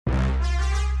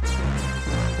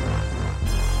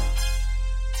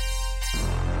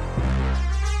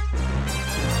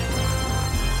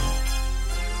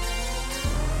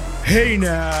Hey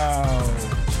now,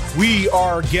 we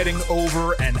are getting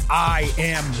over, and I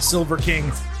am the Silver King,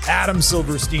 Adam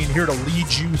Silverstein, here to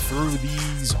lead you through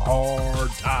these hard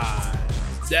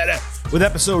times. With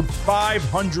episode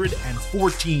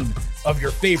 514 of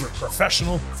your favorite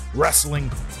professional wrestling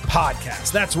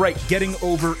podcast. That's right, Getting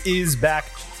Over is back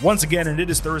once again, and it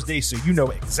is Thursday, so you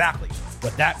know exactly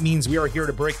what that means. We are here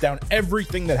to break down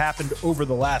everything that happened over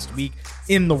the last week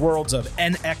in the worlds of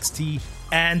NXT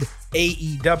and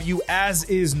AEW. As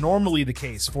is normally the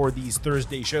case for these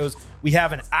Thursday shows, we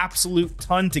have an absolute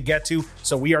ton to get to,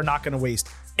 so we are not going to waste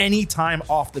any time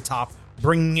off the top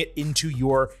bringing it into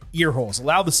your ear holes.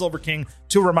 Allow the Silver King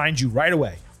to remind you right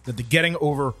away that the Getting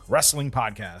Over Wrestling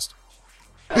podcast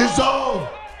is all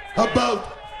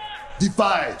about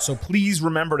Defy. So please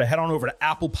remember to head on over to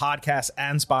Apple Podcasts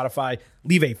and Spotify.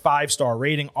 Leave a 5-star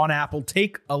rating on Apple.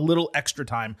 Take a little extra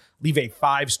time. Leave a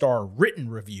 5-star written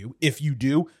review. If you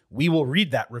do, we will read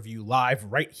that review live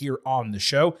right here on the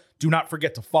show. Do not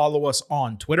forget to follow us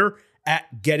on Twitter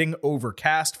at Getting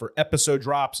Overcast for episode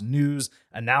drops, news,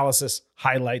 analysis,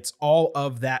 highlights, all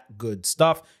of that good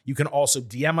stuff. You can also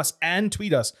DM us and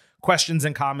tweet us questions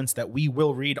and comments that we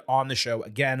will read on the show.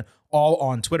 Again, all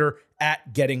on Twitter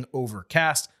at Getting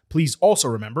Overcast. Please also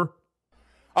remember,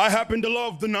 I happen to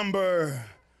love the number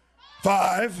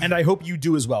 5. and I hope you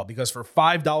do as well, because for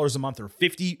 $5 a month or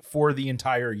 $50 for the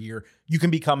entire year, you can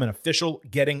become an official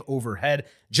Getting Overhead.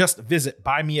 Just visit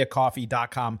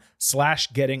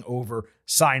buymeacoffee.com/gettingover.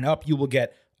 Sign up. You will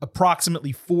get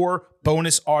approximately 4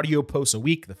 bonus audio posts a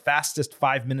week, the fastest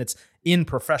 5 minutes in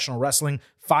professional wrestling,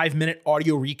 5-minute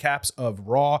audio recaps of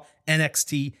Raw,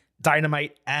 NXT,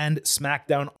 Dynamite, and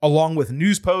SmackDown, along with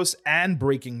news posts and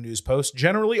breaking news posts,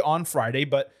 generally on Friday,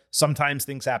 but sometimes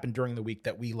things happen during the week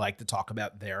that we like to talk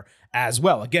about there as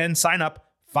well. Again, sign up,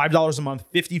 $5 a month,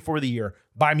 $50 for the year,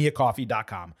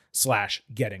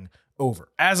 buymeacoffee.com/gettingover.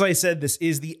 As I said, this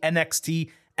is the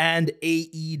NXT and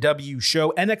AEW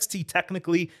show. NXT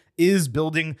technically is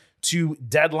building to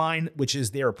Deadline, which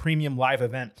is their premium live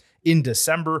event in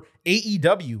December.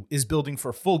 AEW is building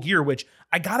for Full Gear, which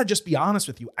I gotta just be honest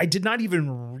with you, I did not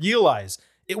even realize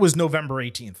it was November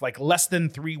 18th, like less than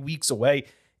 3 weeks away.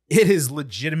 It is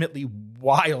legitimately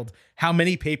wild how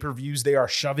many pay-per-views they are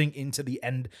shoving into the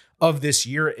end of this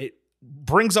year. It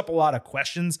brings up a lot of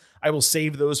questions. I will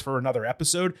save those for another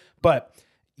episode, but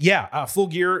yeah, Full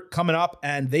Gear coming up,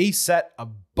 and they set a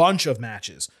bunch of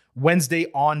matches Wednesday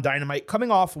on Dynamite, coming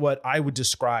off what I would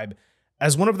describe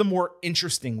as one of the more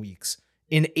interesting weeks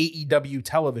in AEW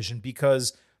television,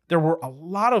 because there were a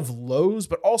lot of lows,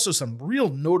 but also some real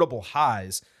notable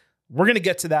highs. We're going to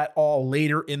get to that all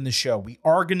later in the show. We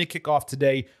are going to kick off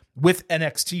today with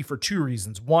NXT for 2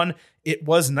 reasons. One, it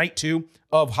was night 2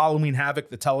 of Halloween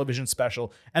Havoc, the television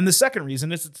special. And the second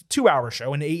reason is it's a 2-hour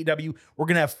show. In AEW, we're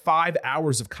going to have 5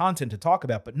 hours of content to talk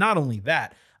about. But not only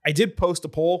that, I did post a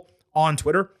poll on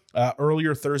Twitter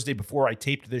earlier Thursday before I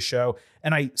taped this show,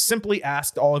 and I simply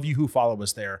asked all of you who follow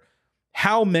us there,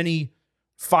 how many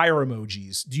fire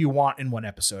emojis do you want in one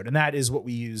episode? And that is what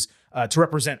we use to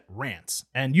represent rants.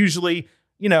 And usually,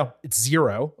 it's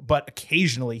 0, but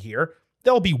occasionally here,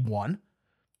 there'll be 1,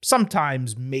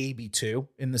 sometimes maybe 2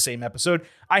 in the same episode.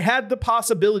 I had the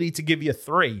possibility to give you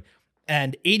 3,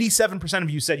 and 87% of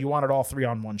you said you wanted all 3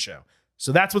 on one show.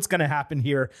 So that's what's going to happen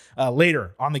here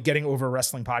later on the Getting Over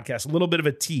Wrestling podcast. A little bit of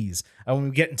a tease when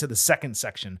we get into the second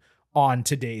section on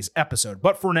today's episode.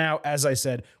 But for now, as I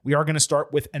said, we are going to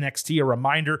start with NXT. A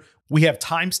reminder, we have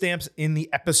timestamps in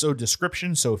the episode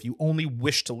description. So if you only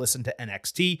wish to listen to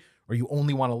NXT or you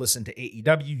only want to listen to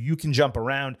AEW, you can jump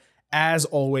around. As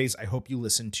always, I hope you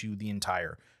listen to the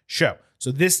entire show.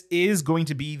 So this is going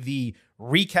to be the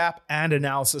recap and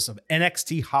analysis of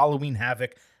NXT Halloween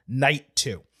Havoc Night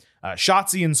 2.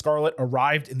 Shotzi and Scarlett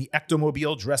arrived in the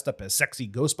Ectomobile dressed up as sexy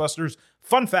Ghostbusters.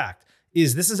 Fun fact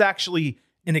is this is actually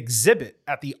an exhibit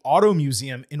at the Auto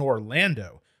Museum in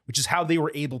Orlando, which is how they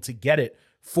were able to get it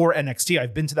for NXT.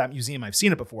 I've been to that museum. I've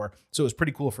seen it before, so it was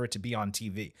pretty cool for it to be on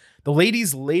TV. The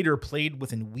ladies later played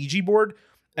with an Ouija board,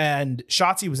 and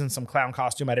Shotzi was in some clown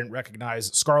costume I didn't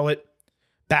recognize. Scarlett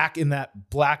back in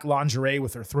that black lingerie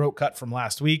with her throat cut from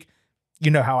last week. You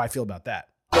know how I feel about that.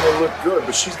 Gonna look good,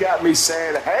 but she's got me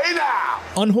saying, hey now!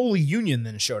 Unholy Union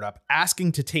then showed up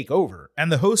asking to take over, and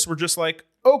the hosts were just like,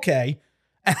 okay.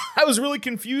 And I was really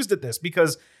confused at this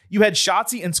because you had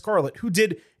Shotzi and Scarlett, who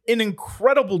did an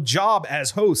incredible job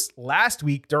as hosts last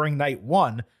week during night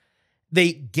 1.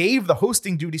 They gave the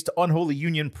hosting duties to Unholy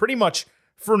Union pretty much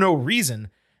for no reason.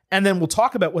 And then we'll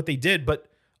talk about what they did, but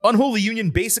Unholy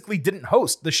Union basically didn't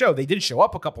host the show. They did show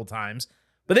up a couple times,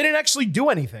 but they didn't actually do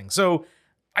anything. So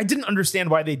I didn't understand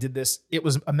why they did this. It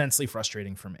was immensely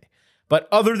frustrating for me. But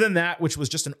other than that, which was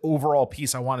just an overall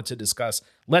piece I wanted to discuss,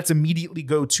 let's immediately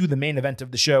go to the main event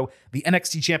of the show. The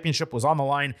NXT Championship was on the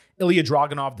line. Ilya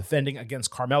Dragunov defending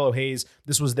against Carmelo Hayes.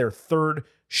 This was their third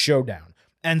showdown.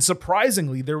 And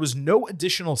surprisingly, there was no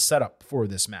additional setup for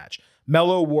this match.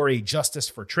 Melo wore a Justice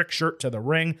for Trick shirt to the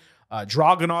ring.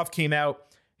 Dragunov came out.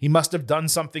 He must have done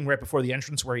something right before the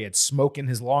entrance where he had smoke in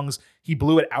his lungs. He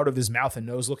blew it out of his mouth and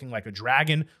nose looking like a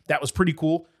dragon. That was pretty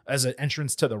cool as an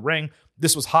entrance to the ring.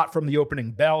 This was hot from the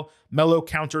opening bell. Melo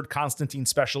countered Constantine's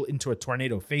special into a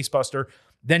tornado facebuster.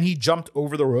 Then he jumped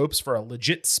over the ropes for a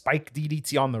legit spike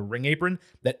DDT on the ring apron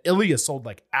that Ilya sold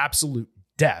like absolute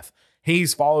death.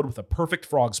 Hayes followed with a perfect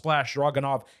frog splash.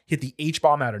 Dragunov hit the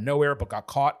H-bomb out of nowhere, but got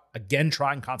caught again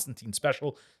trying Constantine's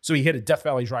special, so he hit a Death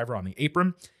Valley driver on the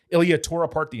apron. Ilya tore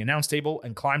apart the announce table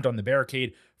and climbed on the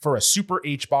barricade for a super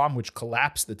H-bomb, which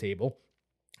collapsed the table.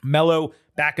 Melo,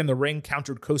 back in the ring,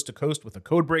 countered coast to coast with a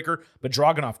codebreaker, but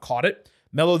Dragunov caught it.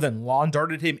 Melo then lawn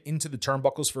darted him into the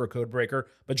turnbuckles for a codebreaker,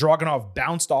 but Dragunov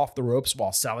bounced off the ropes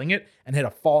while selling it and hit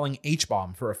a falling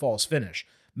H-bomb for a false finish.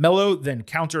 Melo then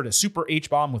countered a super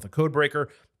H-bomb with a codebreaker,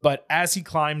 but as he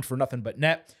climbed for nothing but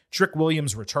net, Trick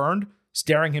Williams returned,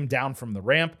 staring him down from the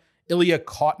ramp. Ilya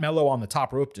caught Melo on the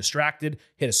top rope, distracted,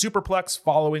 hit a superplex,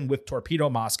 following with Torpedo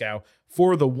Moscow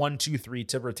for the 1-2-3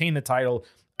 to retain the title.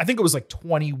 I think it was like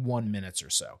 21 minutes or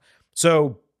so.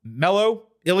 So Melo,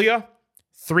 Ilya,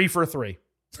 3 for 3.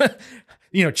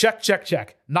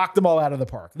 Check. Knocked them all out of the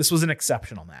park. This was an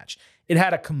exceptional match. It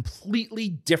had a completely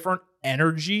different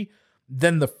energy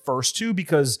than the first two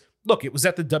because, look, it was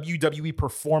at the WWE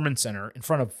Performance Center in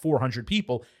front of 400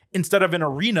 people instead of an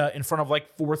arena in front of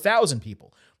like 4,000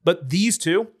 people. But these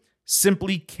two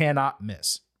simply cannot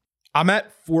miss. I'm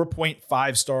at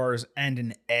 4.5 stars and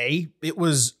an A. It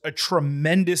was a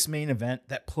tremendous main event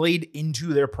that played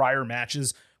into their prior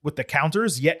matches with the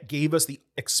counters, yet gave us the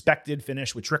expected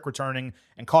finish with Trick returning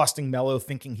and costing Melo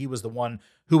thinking he was the one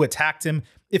who attacked him.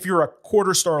 If you're a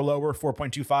quarter star lower,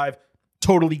 4.25,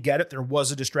 totally get it. There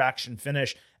was a distraction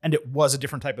finish and it was a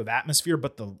different type of atmosphere,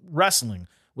 but the wrestling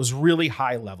was really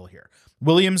high level here.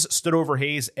 Williams stood over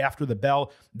Hayes after the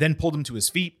bell, then pulled him to his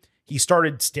feet. He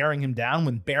started staring him down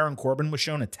when Baron Corbin was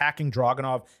shown attacking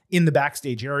Dragunov in the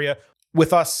backstage area,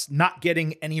 with us not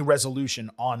getting any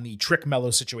resolution on the Trick Melo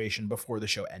situation before the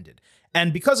show ended.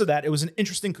 And because of that, it was an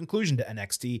interesting conclusion to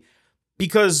NXT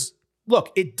because,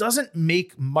 look, it doesn't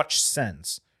make much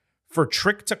sense for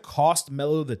Trick to cost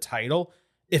Melo the title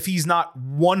if he's not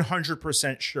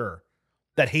 100% sure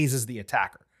that Hayes is the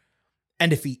attacker.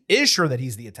 And if he is sure that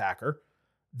he's the attacker,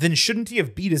 then shouldn't he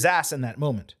have beat his ass in that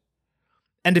moment?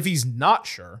 And if he's not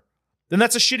sure, then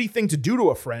that's a shitty thing to do to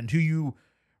a friend who you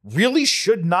really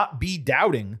should not be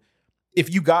doubting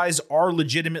if you guys are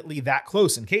legitimately that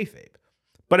close in kayfabe.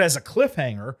 But as a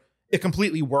cliffhanger, it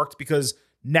completely worked because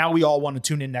now we all want to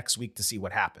tune in next week to see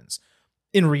what happens.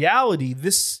 In reality,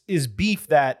 this is beef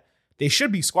that they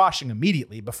should be squashing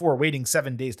immediately before waiting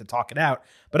 7 days to talk it out.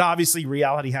 But obviously,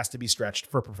 reality has to be stretched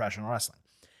for professional wrestling.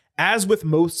 As with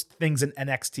most things in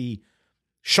NXT,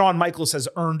 Shawn Michaels has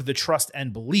earned the trust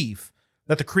and belief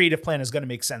that the creative plan is going to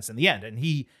make sense in the end. And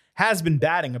he has been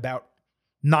batting about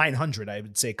 900, I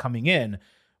would say, coming in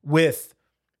with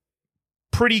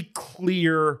pretty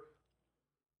clear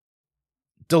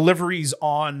deliveries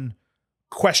on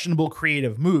questionable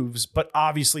creative moves, but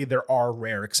obviously there are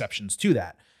rare exceptions to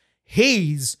that.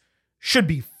 Hayes should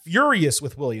be furious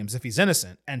with Williams if he's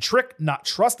innocent, and Trick not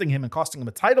trusting him and costing him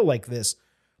a title like this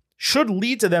should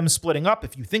lead to them splitting up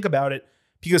if you think about it,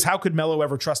 because how could Melo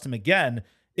ever trust him again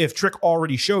if Trick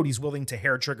already showed he's willing to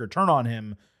hair trigger turn on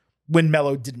him when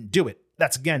Melo didn't do it?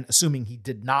 That's, again, assuming he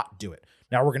did not do it.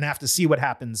 Now we're going to have to see what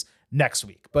happens next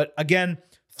week. But again,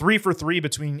 3 for 3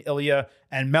 between Ilya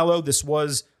and Melo. This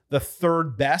was the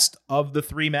third best of the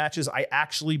 3 matches. I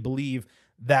actually believe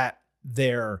that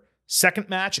their second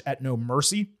match at No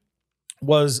Mercy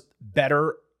was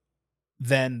better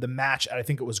than the match at, I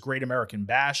think it was Great American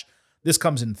Bash. This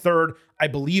comes in third. I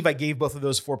believe I gave both of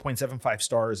those 4.75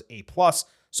 stars A+.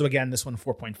 So again, this one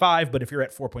 4.5, but if you're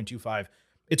at 4.25,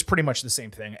 it's pretty much the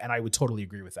same thing, and I would totally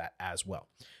agree with that as well.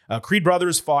 Creed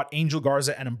brothers fought Angel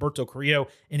Garza and Humberto Carrillo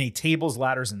in a tables,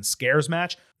 ladders, and scares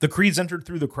match. The Creeds entered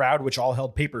through the crowd, which all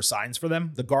held paper signs for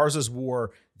them. The Garzas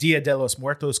wore Dia de los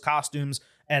Muertos costumes,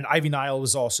 and Ivy Nile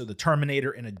was also the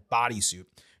Terminator in a bodysuit.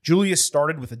 Julius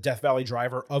started with a Death Valley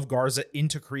driver of Garza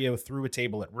into Carrillo through a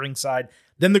table at ringside.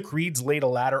 Then the Creeds laid a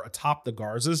ladder atop the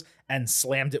Garzas and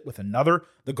slammed it with another.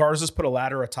 The Garzas put a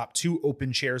ladder atop 2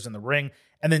 open chairs in the ring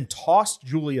and then tossed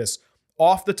Julius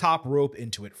off the top rope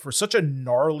into it for such a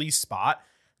gnarly spot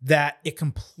that it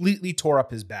completely tore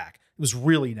up his back. It was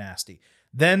really nasty.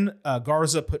 Then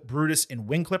Garza put Brutus and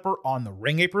Wing Clipper on the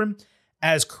ring apron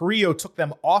as Carrillo took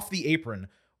them off the apron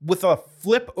with a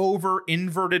flip over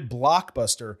inverted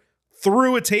blockbuster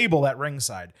through a table at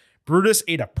ringside. Brutus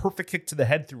ate a perfect kick to the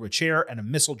head through a chair and a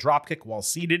missile dropkick while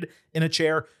seated in a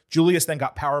chair. Julius then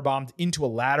got powerbombed into a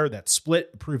ladder that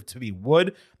split, proved to be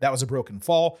wood. That was a broken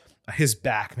fall. His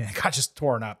back, man, got just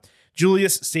torn up.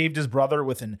 Julius saved his brother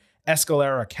with an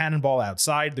Escalera cannonball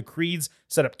outside. The Creeds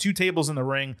set up 2 tables in the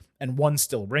ring and 1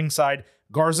 still ringside.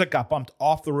 Garza got bumped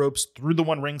off the ropes through the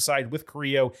one ringside with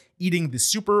Carrillo eating the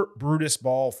Super Brutus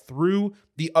ball through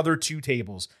the other 2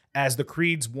 tables as the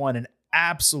Creeds won an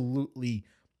absolutely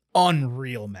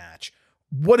unreal match.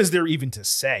 What is there even to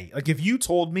say? Like, if you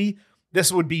told me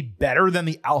this would be better than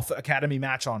the Alpha Academy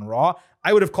match on Raw,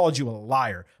 I would have called you a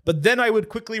liar. But then I would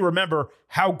quickly remember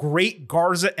how great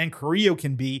Garza and Carrillo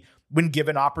can be when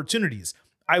given opportunities.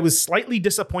 I was slightly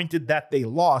disappointed that they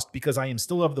lost because I am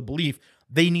still of the belief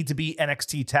they need to be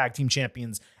NXT Tag Team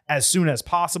Champions as soon as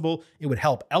possible. It would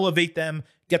help elevate them,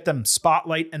 get them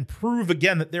spotlight, and prove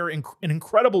again that they're an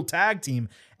incredible tag team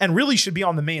and really should be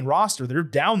on the main roster. They're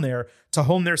down there to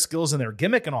hone their skills and their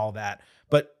gimmick and all that.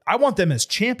 But I want them as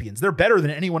champions. They're better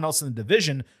than anyone else in the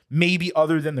division, maybe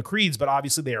other than the Creeds, but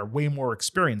obviously they are way more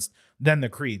experienced than the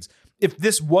Creeds. If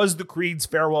this was the Creeds'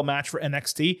 farewell match for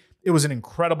NXT, it was an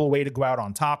incredible way to go out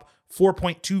on top.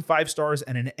 4.25 stars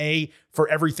and an A for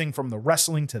everything from the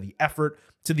wrestling to the effort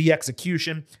to the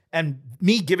execution. And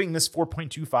me giving this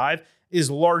 4.25 is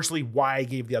largely why I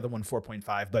gave the other one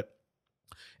 4.5. But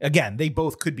again, they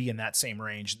both could be in that same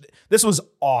range. This was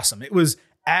awesome. It was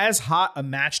as hot a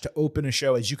match to open a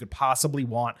show as you could possibly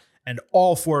want, and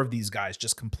all 4 of these guys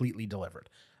just completely delivered.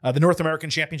 The North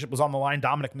American Championship was on the line.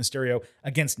 Dominic Mysterio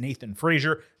against Nathan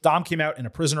Frazier. Dom came out in a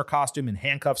prisoner costume and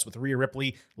handcuffs with Rhea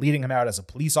Ripley leading him out as a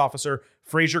police officer.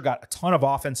 Frazier got a ton of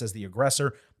offense as the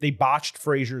aggressor. They botched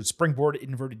Frazier's springboard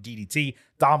inverted DDT.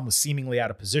 Dom was seemingly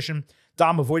out of position.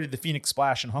 Dom avoided the Phoenix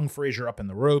Splash and hung Frazier up in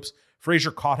the ropes.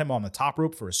 Frazier caught him on the top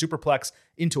rope for a superplex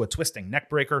into a twisting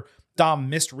neckbreaker.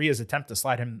 Dom missed Rhea's attempt to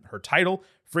slide him her title.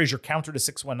 Frazier countered a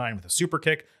 619 with a super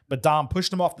kick, but Dom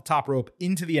pushed him off the top rope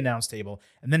into the announce table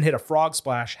and then hit a frog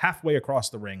splash halfway across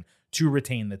the ring to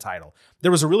retain the title.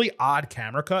 There was a really odd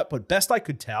camera cut, but best I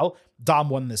could tell, Dom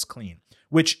won this clean,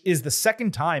 which is the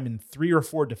second time in 3 or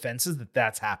 4 defenses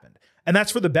that's happened. And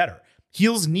that's for the better.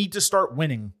 Heels need to start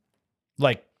winning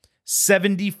like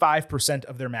 75%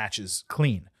 of their matches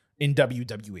clean in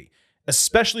WWE,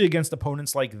 especially against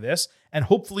opponents like this. And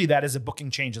hopefully that is a booking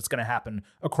change that's going to happen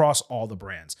across all the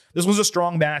brands. This was a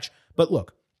strong match, but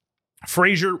look,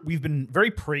 Frazier, we've been very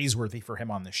praiseworthy for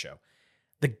him on this show.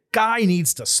 The guy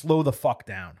needs to slow the fuck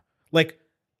down, like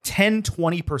 10,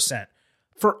 20%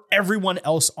 for everyone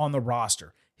else on the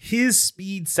roster. His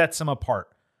speed sets him apart,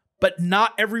 but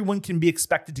not everyone can be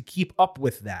expected to keep up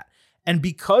with that. And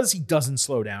because he doesn't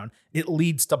slow down, it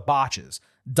leads to botches.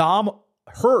 Dom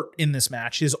hurt in this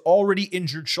match his already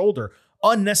injured shoulder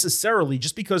unnecessarily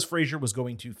just because Frazier was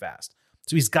going too fast.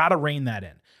 So he's got to rein that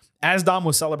in. As Dom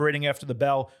was celebrating after the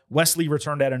bell, Wesley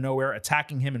returned out of nowhere,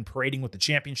 attacking him and parading with the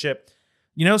championship.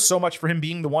 You know, so much for him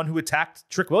being the one who attacked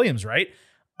Trick Williams, right?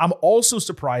 I'm also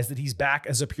surprised that he's back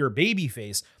as a pure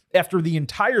babyface after the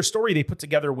entire story they put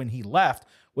together when he left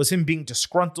was him being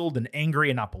disgruntled and angry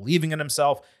and not believing in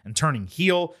himself and turning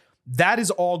heel. That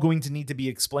is all going to need to be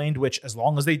explained, which as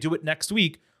long as they do it next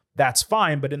week, that's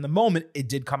fine. But in the moment, it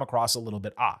did come across a little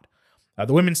bit odd.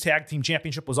 The Women's Tag Team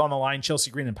Championship was on the line. Chelsea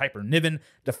Green and Piper Niven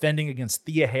defending against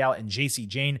Thea Hale and JC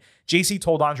Jane. JC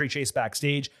told Andre Chase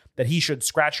backstage that he should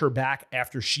scratch her back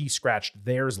after she scratched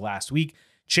theirs last week.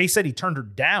 Chase said he turned her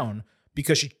down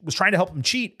because she was trying to help him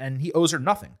cheat and he owes her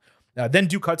nothing. Then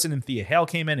Duke Hudson and Thea Hale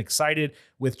came in excited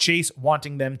with Chase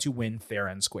wanting them to win fair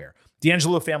and square.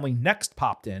 D'Angelo family next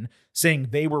popped in saying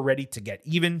they were ready to get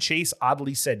even. Chase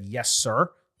oddly said yes,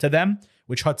 sir, to them,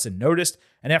 which Hudson noticed.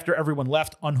 And after everyone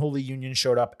left, Unholy Union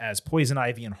showed up as Poison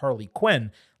Ivy and Harley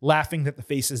Quinn, laughing that the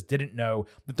faces didn't know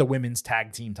that the women's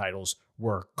tag team titles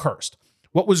were cursed.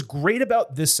 What was great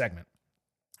about this segment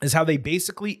is how they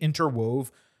basically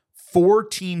interwove 4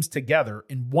 teams together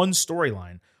in one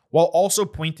storyline while also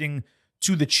pointing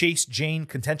to the Chase-Jane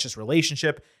contentious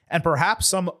relationship and perhaps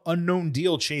some unknown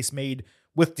deal Chase made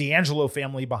with D'Angelo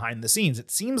family behind the scenes. It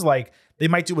seems like they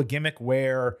might do a gimmick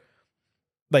where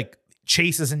like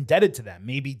Chase is indebted to them.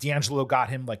 Maybe D'Angelo got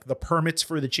him like the permits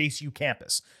for the Chase U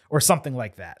campus or something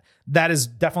like that. That is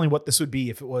definitely what this would be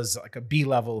if it was like a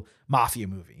B-level mafia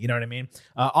movie. You know what I mean?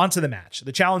 On to the match.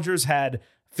 The challengers had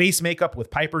Face makeup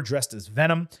with Piper dressed as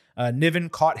Venom. Niven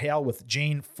caught Hale with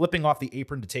Jane flipping off the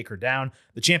apron to take her down.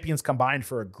 The champions combined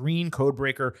for a green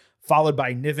codebreaker, followed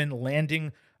by Niven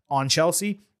landing on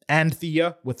Chelsea and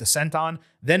Thea with the senton.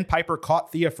 Then Piper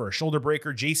caught Thea for a shoulder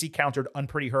breaker. JC countered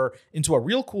Unpretty Her into a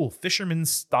real cool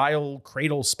fisherman-style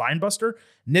cradle spinebuster.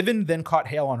 Niven then caught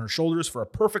Hale on her shoulders for a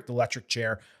perfect electric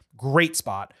chair. Great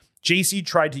spot. JC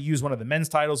tried to use one of the men's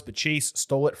titles, but Chase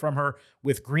stole it from her,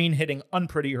 with Green hitting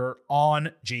Unpretty Her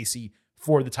on JC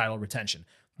for the title retention.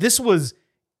 This was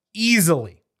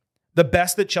easily the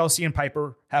best that Chelsea and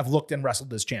Piper have looked and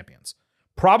wrestled as champions.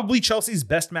 Probably Chelsea's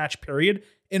best match, period,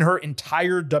 in her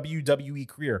entire WWE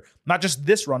career. Not just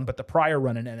this run, but the prior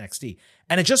run in NXT.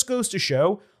 And it just goes to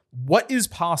show what is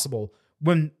possible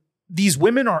when these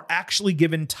women are actually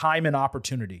given time and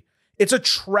opportunity. It's a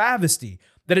travesty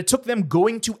that it took them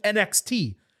going to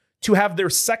NXT to have their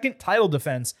second title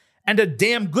defense, and a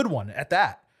damn good one at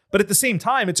that. But at the same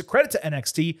time, it's a credit to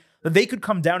NXT that they could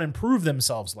come down and prove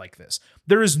themselves like this.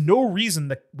 There is no reason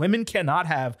that women cannot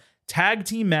have tag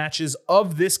team matches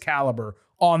of this caliber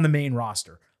on the main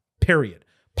roster, period.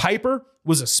 Piper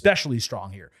was especially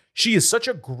strong here. She is such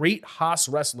a great Haas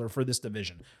wrestler for this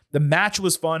division. The match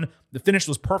was fun. The finish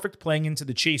was perfect, playing into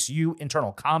the Chase U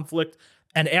internal conflict.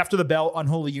 And after the bell,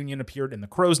 Unholy Union appeared in the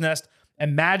crow's nest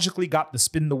and magically got the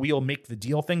spin the wheel, make the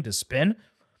deal thing to spin,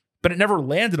 but it never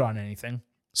landed on anything.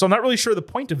 So I'm not really sure the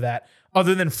point of that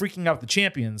other than freaking out the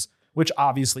champions, which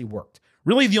obviously worked.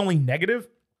 Really, the only negative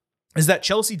is that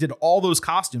Chelsea did all those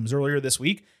costumes earlier this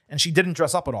week, and she didn't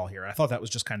dress up at all here. I thought that was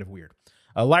just kind of weird.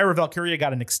 Lyra Valkyria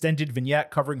got an extended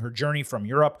vignette covering her journey from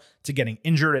Europe to getting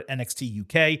injured at NXT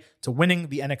UK to winning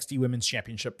the NXT Women's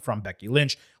Championship from Becky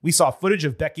Lynch. We saw footage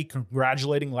of Becky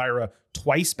congratulating Lyra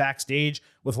twice backstage,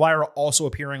 with Lyra also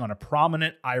appearing on a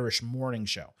prominent Irish morning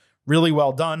show. Really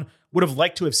well done. Would have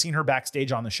liked to have seen her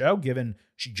backstage on the show, given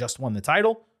she just won the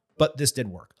title, but this did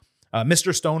work.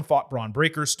 Mr. Stone fought Braun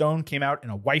Breaker. Stone came out in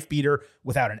a wife beater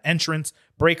without an entrance.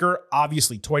 Breaker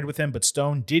obviously toyed with him, but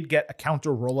Stone did get a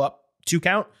counter roll-up 2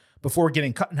 count before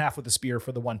getting cut in half with a spear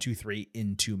for the 1-2-3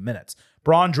 in 2 minutes.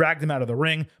 Braun dragged him out of the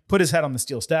ring, put his head on the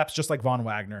steel steps, just like Von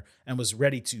Wagner, and was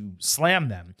ready to slam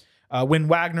them when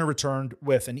Wagner returned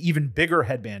with an even bigger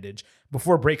head bandage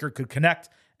before Breaker could connect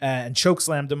and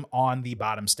chokeslammed him on the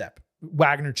bottom step.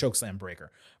 Wagner chokeslammed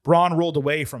Breaker. Braun rolled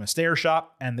away from a stair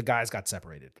shot, and the guys got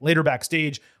separated. Later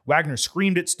backstage, Wagner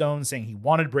screamed at Stone, saying he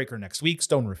wanted Breaker next week.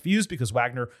 Stone refused because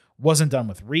Wagner wasn't done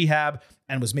with rehab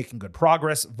and was making good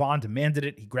progress. Von demanded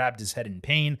it. He grabbed his head in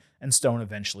pain, and Stone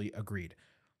eventually agreed.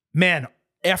 Man,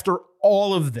 after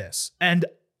all of this, and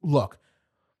look,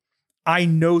 I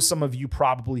know some of you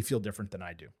probably feel different than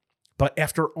I do, but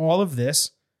after all of this,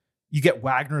 you get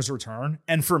Wagner's return,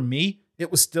 and for me,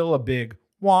 it was still a big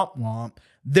womp womp.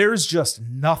 There's just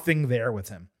nothing there with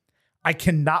him. I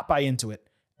cannot buy into it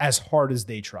as hard as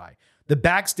they try. The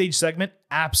backstage segment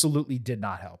absolutely did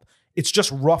not help. It's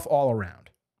just rough all around.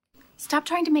 Stop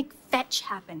trying to make fetch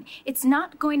happen. It's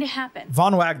not going to happen.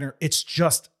 Von Wagner, it's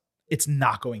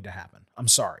not going to happen. I'm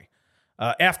sorry.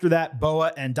 After that,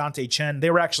 Boa and Dante Chen, they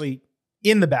were actually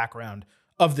in the background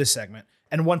of this segment.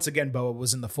 And once again, Boa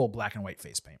was in the full black and white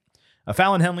face paint.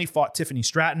 Fallon Henley fought Tiffany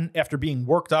Stratton after being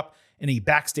worked up in a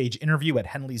backstage interview at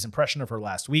Henley's impression of her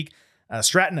last week.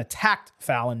 Stratton attacked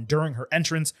Fallon during her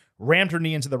entrance, rammed her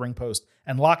knee into the ring post,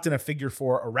 and locked in a figure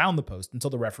 4 around the post until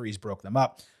the referees broke them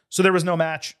up. So there was no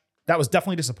match. That was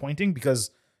definitely disappointing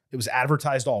because it was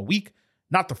advertised all week.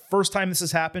 Not the first time this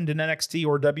has happened in NXT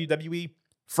or WWE.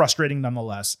 Frustrating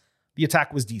nonetheless. The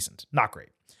attack was decent, not great.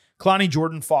 Kalani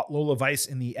Jordan fought Lola Vice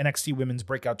in the NXT Women's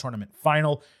Breakout Tournament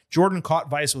final. Jordan caught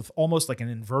Vice with almost like an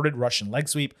inverted Russian leg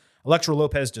sweep. Elektra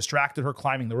Lopez distracted her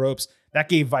climbing the ropes. That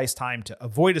gave Vice time to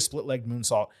avoid a split-leg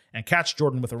moonsault and catch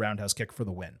Jordan with a roundhouse kick for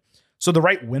the win. So the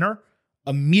right winner,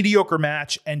 a mediocre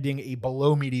match ending a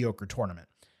below-mediocre tournament.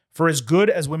 For as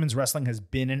good as women's wrestling has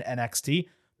been in NXT,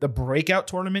 the Breakout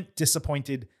Tournament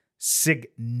disappointed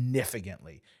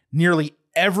significantly. Nearly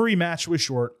every match was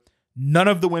short. None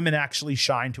of the women actually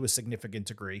shine to a significant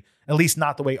degree, at least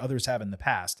not the way others have in the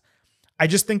past. I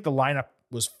just think the lineup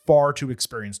was far too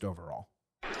experienced overall.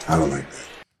 I don't like that.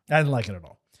 I didn't like it at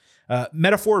all.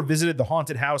 Metaphor visited the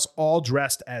haunted house all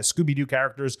dressed as Scooby-Doo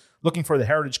characters looking for the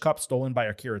Heritage Cup stolen by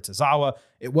Akira Tozawa.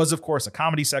 It was, of course, a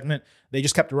comedy segment. They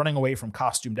just kept running away from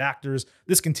costumed actors.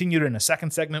 This continued in a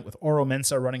second segment with Oro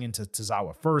Mensah running into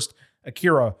Tozawa first.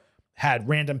 Akira had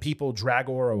random people drag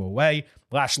Oro away.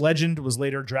 Lash Legend was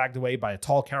later dragged away by a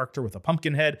tall character with a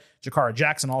pumpkin head. Jakara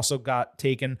Jackson also got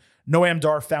taken. Noam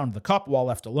Dar found the cup while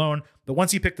left alone, but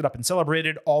once he picked it up and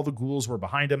celebrated, all the ghouls were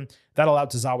behind him. That allowed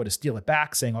Tozawa to steal it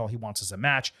back, saying all he wants is a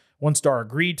match. Once Dar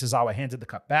agreed, Tozawa handed the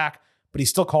cup back, but he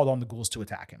still called on the ghouls to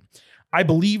attack him. I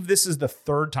believe this is the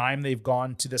third time they've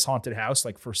gone to this haunted house,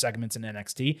 like for segments in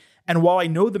NXT. And while I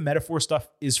know the metaphor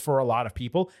stuff is for a lot of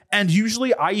people, and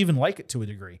usually I even like it to a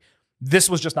degree,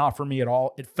 this was just not for me at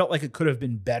all. It felt like it could have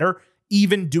been better,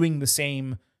 even doing the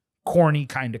same corny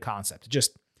kind of concept.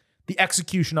 Just the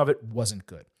execution of it wasn't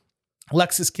good.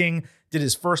 Lexis King did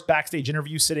his first backstage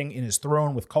interview sitting in his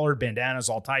throne with colored bandanas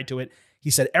all tied to it.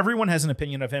 He said everyone has an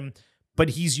opinion of him, but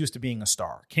he's used to being a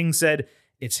star. King said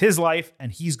it's his life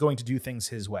and he's going to do things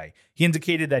his way. He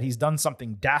indicated that he's done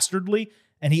something dastardly,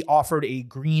 and he offered a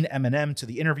green M&M to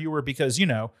the interviewer because, you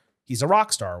know, he's a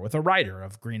rock star with a writer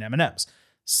of green M&Ms.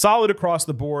 Solid across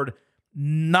the board,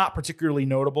 not particularly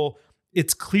notable.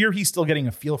 It's clear he's still getting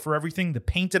a feel for everything. The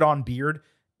painted on beard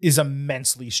is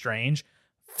immensely strange.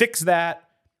 Fix that,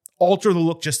 alter the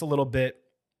look just a little bit,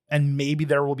 and maybe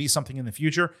there will be something in the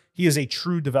future. He is a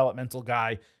true developmental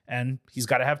guy, and he's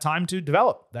got to have time to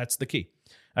develop. That's the key.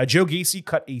 Joe Gacy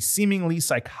cut a seemingly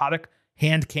psychotic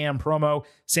hand cam promo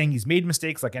saying he's made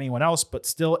mistakes like anyone else, but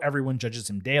still everyone judges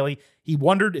him daily. He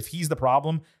wondered if he's the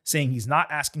problem, saying he's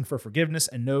not asking for forgiveness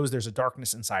and knows there's a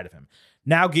darkness inside of him.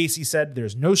 Now Gacy said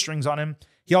there's no strings on him.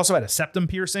 He also had a septum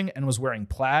piercing and was wearing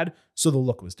plaid, so the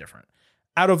look was different.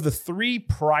 Out of the three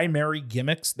primary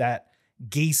gimmicks that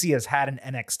Gacy has had in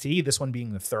NXT, this one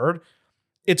being the third,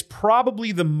 it's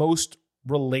probably the most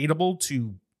relatable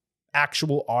to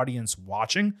actual audience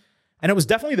watching. And it was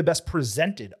definitely the best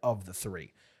presented of the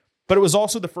three. But it was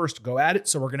also the first to go at it,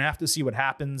 so we're going to have to see what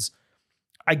happens.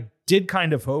 I did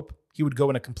kind of hope he would go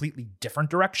in a completely different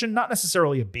direction, not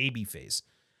necessarily a babyface,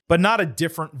 but not a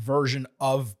different version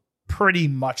of pretty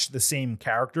much the same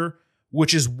character,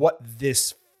 which is what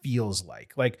this feels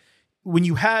like. Like when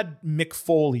you had Mick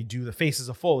Foley do the Faces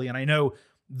of Foley, and I know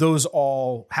those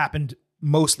all happened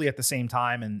mostly at the same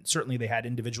time, and certainly they had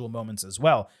individual moments as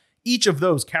well. Each of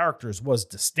those characters was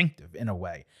distinctive in a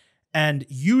way. And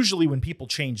usually when people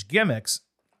change gimmicks,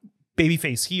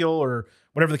 babyface, heel, or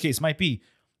whatever the case might be,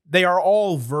 they are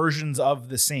all versions of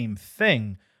the same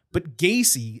thing. But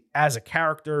Gacy, as a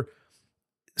character,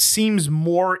 seems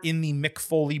more in the Mick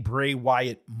Foley, Bray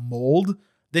Wyatt mold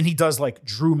than he does like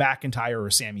Drew McIntyre or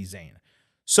Sami Zayn.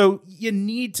 So you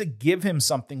need to give him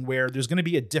something where there's going to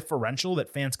be a differential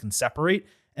that fans can separate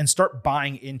and start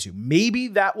buying into. Maybe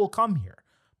that will come here.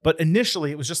 But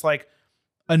initially, it was just like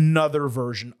another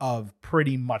version of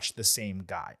pretty much the same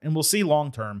guy. And we'll see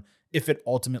long term if it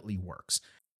ultimately works.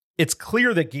 It's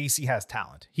clear that Gacy has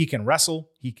talent. He can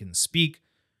wrestle, he can speak.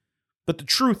 But the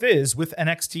truth is, with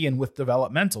NXT and with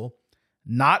developmental,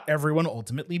 not everyone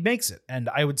ultimately makes it. And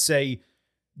I would say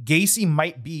Gacy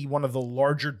might be one of the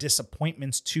larger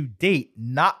disappointments to date.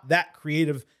 Not that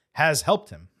creative has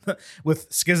helped him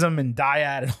with Schism and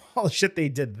Dyad and all the shit they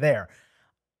did there.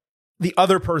 The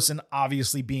other person,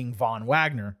 obviously, being Von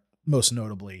Wagner, most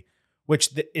notably, which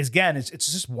is, again, it's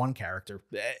just one character.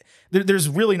 There's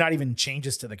really not even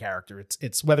changes to the character.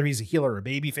 It's whether he's a heel or a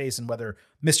babyface and whether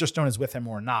Mr. Stone is with him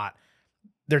or not.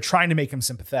 They're trying to make him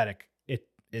sympathetic.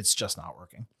 It's just not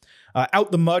working.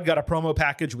 Out the Mud got a promo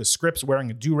package with Scripps wearing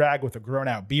a do-rag with a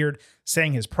grown-out beard,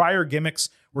 saying his prior gimmicks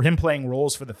were him playing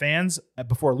roles for the fans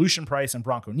before Lucian Price and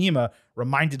Bronco Nima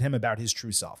reminded him about his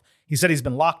true self. He said he's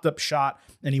been locked up, shot,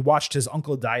 and he watched his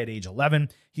uncle die at age 11.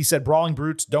 He said Brawling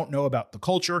Brutes don't know about the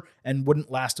culture and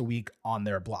wouldn't last a week on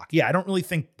their block. Yeah, I don't really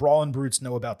think Brawling Brutes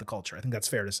know about the culture. I think that's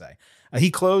fair to say. He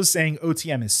closed saying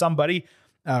OTM is somebody.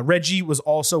 Reggie was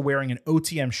also wearing an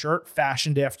OTM shirt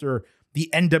fashioned after the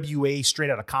NWA Straight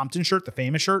Outta Compton shirt, the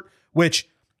famous shirt, which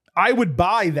I would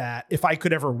buy that if I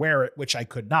could ever wear it, which I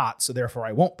could not, so therefore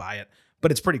I won't buy it, but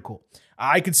it's pretty cool.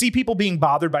 I could see people being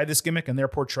bothered by this gimmick and their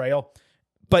portrayal,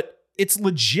 but it's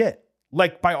legit.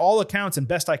 Like, by all accounts and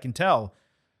best I can tell,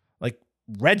 like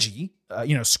Reggie,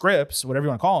 Scripps, whatever you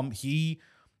want to call him, he,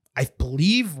 I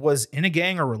believe, was in a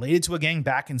gang or related to a gang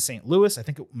back in St. Louis. I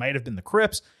think it might have been the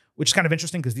Crips, which is kind of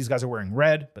interesting because these guys are wearing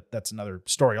red, but that's another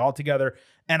story altogether.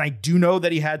 And I do know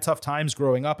that he had tough times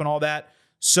growing up and all that.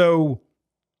 So,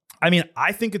 I mean,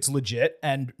 I think it's legit.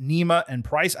 And Nima and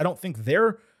Price, I don't think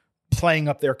they're playing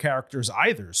up their characters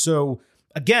either. So,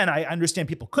 again, I understand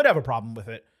people could have a problem with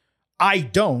it. I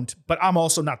don't, but I'm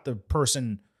also not the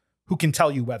person who can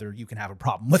tell you whether you can have a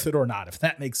problem with it or not, if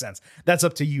that makes sense. That's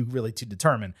up to you really to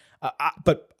determine.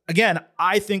 But again,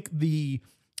 I think the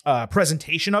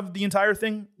presentation of the entire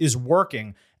thing is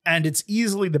working. And it's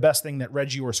easily the best thing that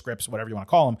Reggie or Scripps, whatever you want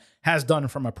to call him, has done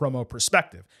from a promo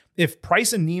perspective. If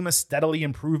Price and Nema steadily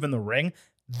improve in the ring,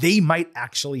 they might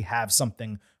actually have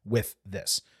something with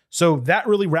this. So that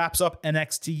really wraps up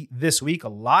NXT this week. A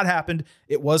lot happened.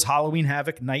 It was Halloween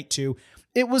Havoc night 2.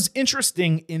 It was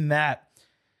interesting in that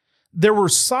there were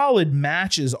solid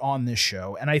matches on this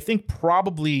show, and I think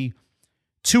probably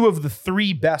 2 of the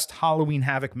 3 best Halloween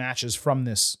Havoc matches from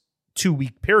this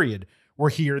 2-week period were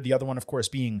here. The other one, of course,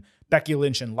 being Becky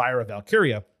Lynch and Lyra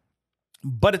Valkyria.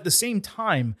 But at the same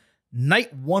time,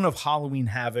 night 1 of Halloween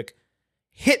Havoc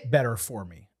hit better for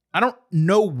me. I don't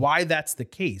know why that's the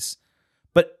case,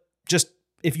 but just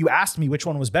if you asked me which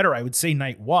one was better, I would say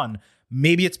night 1.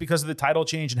 Maybe it's because of the title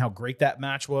change and how great that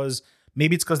match was.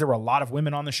 Maybe it's because there were a lot of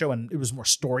women on the show and it was more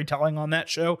storytelling on that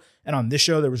show. And on this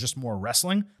show, there was just more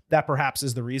wrestling. That perhaps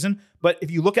is the reason. But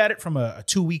if you look at it from a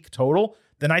 2-week total,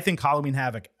 then I think Halloween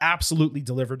Havoc absolutely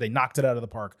delivered. They knocked it out of the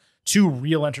park. 2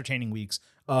 real entertaining weeks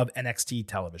of NXT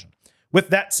television. With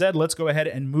that said, let's go ahead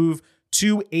and move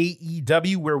to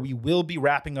AEW, where we will be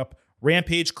wrapping up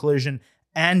Rampage, Collision,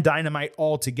 and Dynamite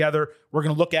all together. We're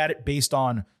going to look at it based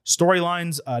on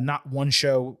storylines, not one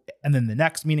show and then the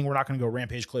next, meaning we're not going to go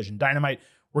Rampage, Collision, Dynamite.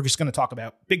 We're just going to talk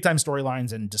about big-time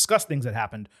storylines and discuss things that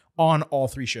happened on all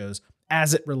 3 shows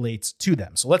as it relates to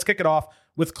them. So let's kick it off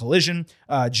with Collision.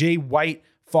 Jay White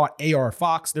fought AR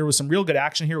Fox. There was some real good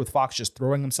action here with Fox just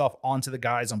throwing himself onto the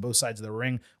guys on both sides of the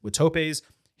ring with topes.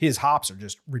 His hops are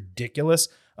just ridiculous.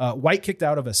 White kicked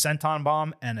out of a senton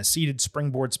bomb and a seated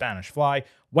springboard Spanish fly.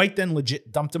 White then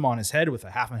legit dumped him on his head with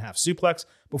a half-and-half suplex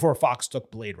before Fox took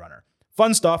Blade Runner.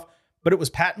 Fun stuff, but it was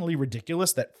patently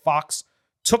ridiculous that Fox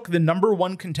took the number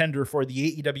 1 contender for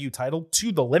the AEW title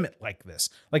to the limit like this.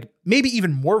 Like, maybe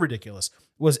even more ridiculous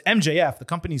was MJF, the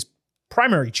company's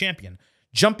primary champion,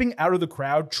 jumping out of the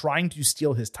crowd trying to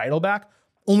steal his title back,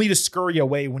 only to scurry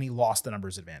away when he lost the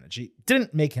numbers advantage. It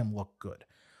didn't make him look good.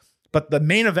 But the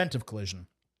main event of Collision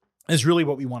is really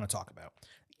what we want to talk about.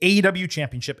 AEW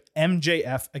Championship,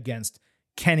 MJF against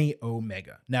Kenny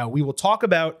Omega. Now, we will talk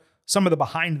about some of the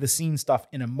behind-the-scenes stuff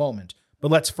in a moment, but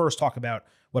let's first talk about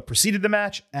what preceded the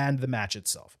match and the match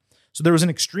itself. So there was an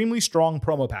extremely strong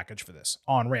promo package for this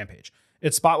on Rampage.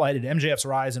 It spotlighted MJF's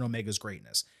rise and Omega's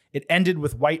greatness. It ended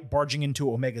with White barging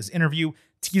into Omega's interview,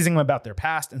 teasing him about their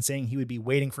past and saying he would be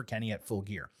waiting for Kenny at Full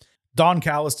Gear. Don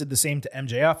Callis did the same to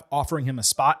MJF, offering him a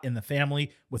spot in the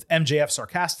family, with MJF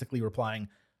sarcastically replying,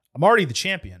 "I'm already the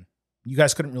champion. You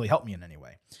guys couldn't really help me in any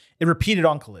way." It repeated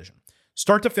on Collision.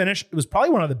 Start to finish, it was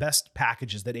probably one of the best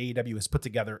packages that AEW has put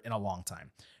together in a long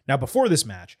time. Now, before this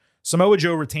match, Samoa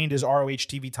Joe retained his ROH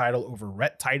TV title over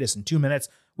Rhett Titus in 2 minutes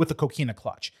with a coquina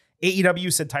clutch.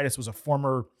 AEW said Titus was a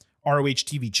former ROH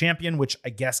TV champion, which I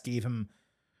guess gave him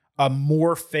a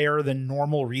more fair than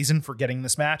normal reason for getting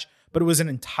this match, but it was an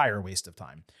entire waste of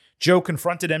time. Joe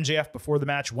confronted MJF before the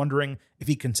match, wondering if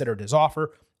he considered his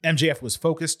offer. MJF was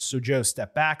focused, so Joe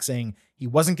stepped back, saying he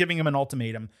wasn't giving him an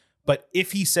ultimatum, but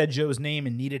if he said Joe's name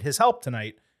and needed his help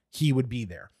tonight, he would be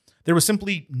there. There was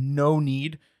simply no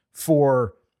need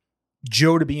for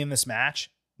Joe to be in this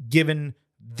match, given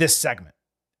this segment.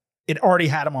 It already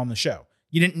had him on the show.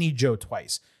 You didn't need Joe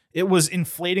twice. It was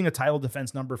inflating a title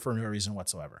defense number for no reason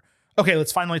whatsoever. Okay,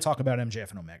 let's finally talk about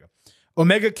MJF and Omega.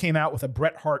 Omega came out with a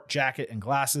Bret Hart jacket and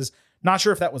glasses. Not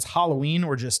sure if that was Halloween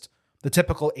or just the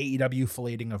typical AEW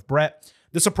filleting of Bret.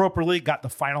 This appropriately got the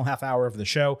final half hour of the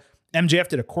show. MJF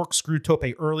did a corkscrew tope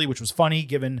early, which was funny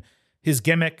given his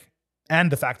gimmick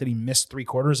and the fact that he missed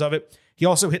 3/4 of it. He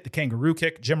also hit the kangaroo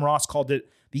kick. Jim Ross called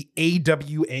it the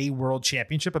AWA World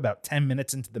Championship about 10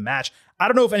 minutes into the match. I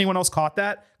don't know if anyone else caught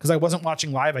that because I wasn't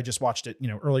watching live. I just watched it,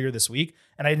 earlier this week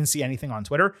and I didn't see anything on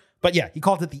Twitter. But yeah, he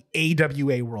called it the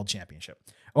AWA World Championship.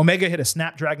 Omega hit a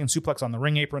Snapdragon suplex on the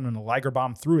ring apron and a Liger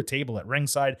bomb through a table at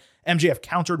ringside. MJF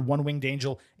countered one Winged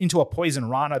Angel into a Poison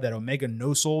Rana that Omega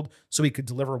no-sold so he could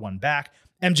deliver one back.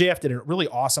 MJF did a really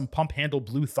awesome pump handle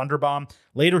blue thunder bomb.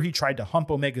 Later, he tried to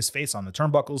hump Omega's face on the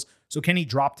turnbuckles, so Kenny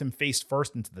dropped him face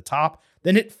first into the top,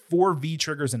 then hit 4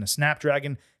 V-triggers and a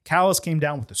Snapdragon. Callis came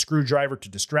down with a screwdriver to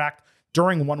distract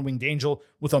during one Winged Angel,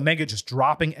 with Omega just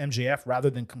dropping MJF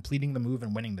rather than completing the move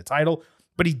and winning the title.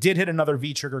 But he did hit another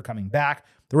V-trigger coming back.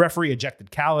 The referee ejected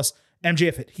Callis.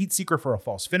 MJF hit Heatseeker for a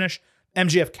false finish.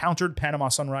 MJF countered Panama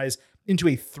Sunrise into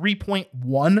a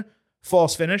 3.1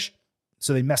 false finish,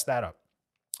 so they messed that up.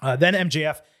 Then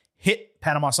MJF hit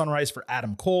Panama Sunrise for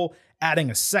Adam Cole, adding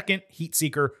a second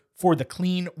Heatseeker for the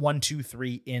clean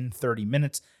 1-2-3 in 30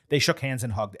 minutes. They shook hands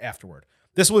and hugged afterward.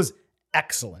 This was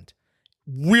excellent.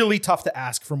 Really tough to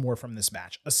ask for more from this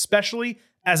match, especially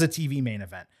as a TV main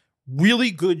event.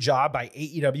 Really good job by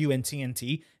AEW and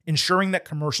TNT ensuring that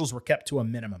commercials were kept to a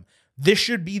minimum. This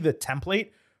should be the template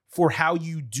for how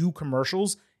you do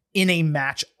commercials in a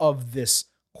match of this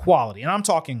quality. And I'm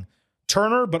talking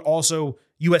Turner, but also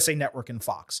USA Network and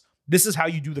Fox. This is how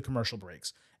you do the commercial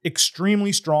breaks.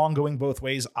 Extremely strong going both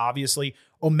ways, obviously.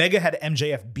 Omega had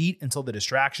MJF beat until the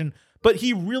distraction, but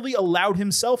he really allowed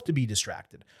himself to be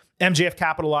distracted. MJF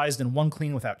capitalized and won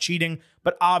clean without cheating,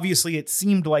 but obviously it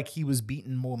seemed like he was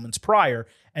beaten moments prior,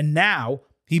 and now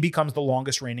he becomes the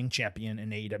longest reigning champion in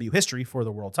AEW history for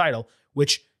the world title,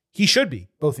 which he should be,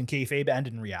 both in kayfabe and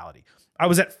in reality. I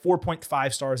was at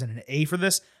 4.5 stars and an A for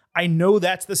this. I know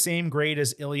that's the same grade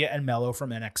as Ilya and Melo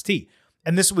from NXT,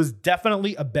 and this was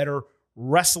definitely a better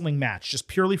wrestling match, just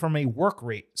purely from a work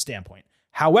rate standpoint.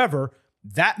 However,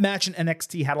 that match in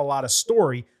NXT had a lot of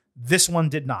story. This one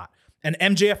did not. And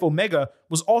MJF Omega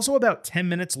was also about 10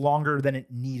 minutes longer than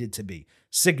it needed to be.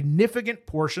 Significant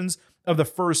portions of the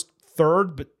first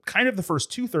third, but kind of the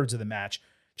first 2/3 of the match,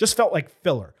 just felt like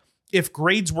filler. If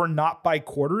grades were not by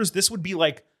quarters, this would be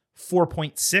like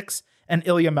 4.6, and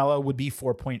Ilya Melo would be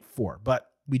 4.4.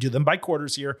 But we do them by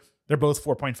quarters here. They're both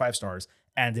 4.5 stars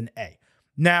and an A.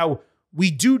 Now,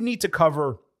 we do need to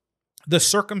cover the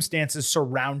circumstances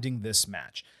surrounding this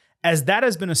match, as that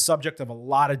has been a subject of a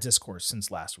lot of discourse since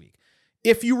last week.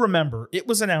 If you remember, it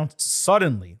was announced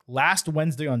suddenly last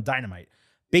Wednesday on Dynamite,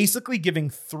 basically giving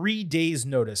 3 days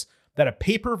notice that a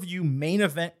pay-per-view main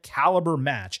event caliber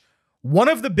match, one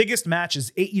of the biggest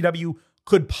matches AEW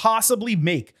could possibly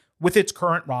make with its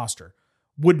current roster,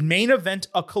 would main event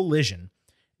a Collision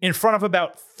in front of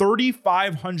about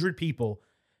 3,500 people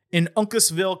in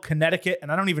Uncasville, Connecticut,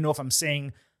 and I don't even know if I'm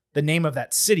saying the name of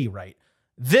that city right.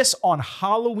 This on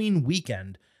Halloween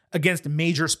weekend against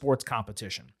major sports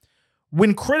competition.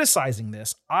 When criticizing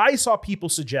this, I saw people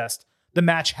suggest the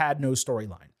match had no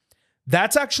storyline.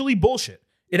 That's actually bullshit.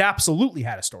 It absolutely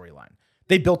had a storyline.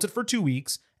 They built it for 2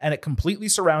 weeks, and it completely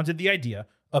surrounded the idea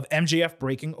of MJF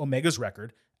breaking Omega's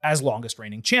record as longest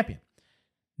reigning champion.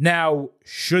 Now,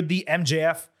 should the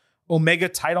MJF Omega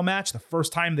title match, the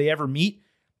first time they ever meet,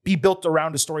 be built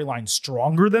around a storyline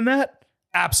stronger than that?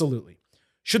 Absolutely.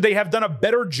 Should they have done a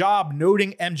better job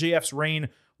noting MJF's reign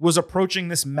was approaching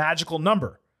this magical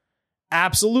number?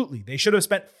 Absolutely. They should have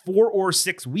spent 4 or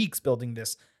 6 weeks building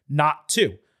this, not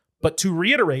 2. But to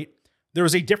reiterate, there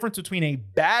is a difference between a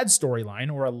bad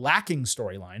storyline or a lacking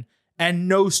storyline and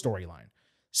no storyline.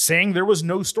 Saying there was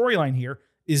no storyline here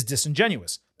is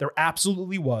disingenuous. There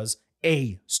absolutely was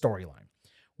a storyline.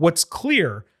 What's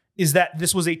clear is that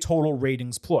this was a total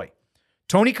ratings ploy.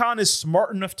 Tony Khan is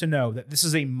smart enough to know that this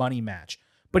is a money match,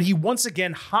 but he once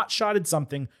again hot-shotted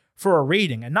something for a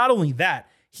rating. And not only that,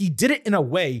 he did it in a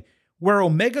way where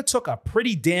Omega took a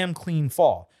pretty damn clean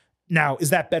fall. Now, is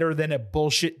that better than a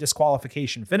bullshit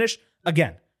disqualification finish?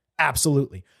 Again,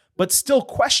 absolutely. But still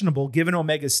questionable given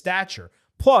Omega's stature,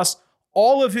 plus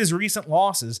all of his recent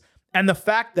losses, and the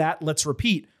fact that, let's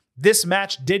repeat, this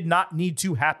match did not need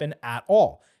to happen at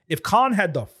all. If Khan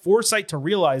had the foresight to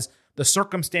realize the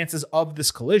circumstances of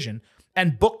this collision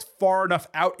and booked far enough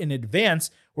out in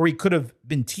advance where he could have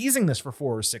been teasing this for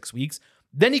 4 or 6 weeks,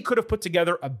 then he could have put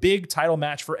together a big title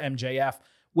match for MJF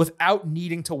without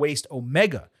needing to waste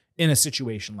Omega in a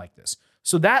situation like this.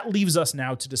 So that leaves us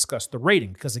now to discuss the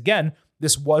rating, because again,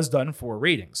 this was done for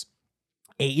ratings.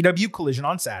 AEW Collision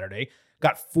on Saturday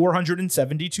got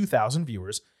 472,000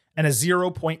 viewers and a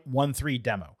 0.13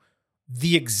 demo.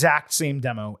 The exact same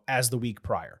demo as the week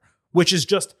prior, which is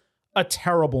just a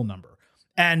terrible number.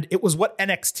 And it was what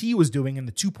NXT was doing in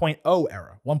the 2.0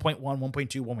 era, 1.1,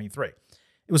 1.2, 1.3.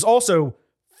 It was also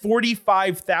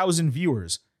 45,000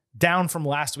 viewers, down from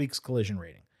last week's Collision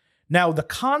rating. Now, the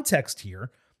context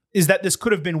here is that this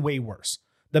could have been way worse.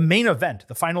 The main event,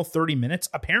 the final 30 minutes,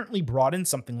 apparently brought in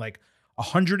something like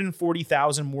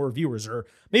 140,000 more viewers, or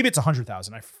maybe it's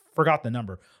 100,000. I forgot the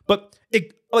number, but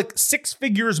it like 6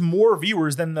 figures more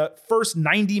viewers than the first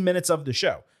 90 minutes of the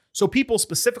show. So people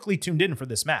specifically tuned in for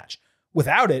this match.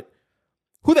 Without it,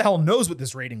 who the hell knows what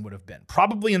this rating would have been?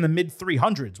 Probably in the mid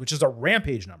 300s, which is a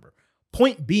rampage number.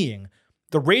 Point being,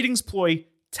 the ratings ploy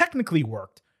technically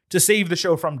worked to save the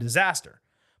show from disaster,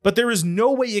 but there is no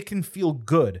way it can feel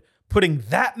good putting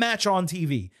that match on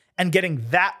TV and getting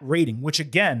that rating, which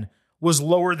again was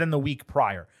lower than the week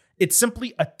prior. It's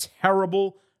simply a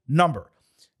terrible number.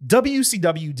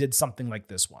 WCW did something like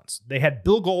this once. They had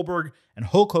Bill Goldberg and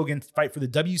Hulk Hogan fight for the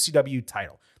WCW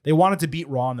title. They wanted to beat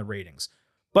Raw in the ratings.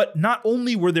 But not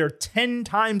only were there 10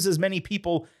 times as many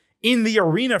people in the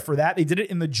arena for that, they did it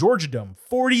in the Georgia Dome,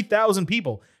 40,000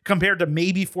 people compared to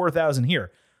maybe 4,000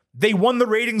 here. They won the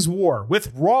ratings war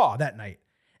with Raw that night.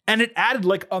 And it added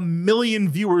like 1 million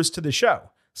viewers to the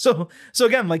show. So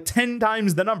again, like 10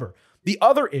 times the number. The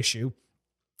other issue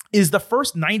is the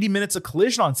first 90 minutes of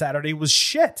Collision on Saturday was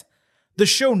shit. The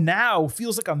show now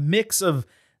feels like a mix of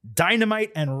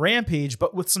Dynamite and Rampage,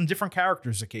 but with some different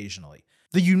characters occasionally.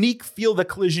 The unique feel that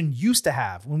Collision used to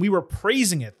have when we were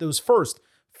praising it those first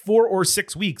 4 or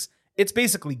 6 weeks, it's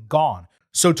basically gone.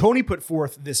 So Tony put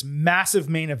forth this massive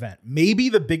main event, maybe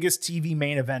the biggest TV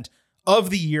main event of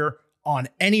the year on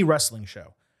any wrestling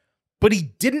show. But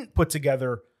he didn't put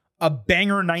together a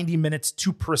banger 90 minutes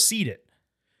to precede it.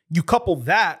 You couple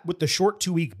that with the short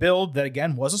 2-week build that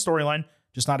again was a storyline,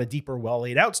 just not a deeper, well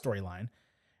laid out storyline.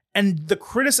 And the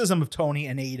criticism of Tony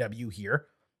and AEW here,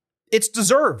 it's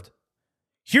deserved.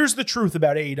 Here's the truth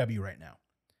about AEW right now.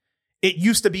 It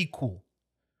used to be cool.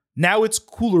 Now it's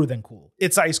cooler than cool.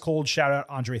 It's ice cold. Shout out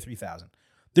Andre 3000.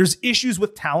 There's issues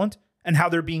with talent and how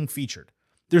they're being featured.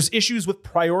 There's issues with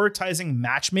prioritizing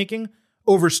matchmaking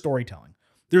over storytelling.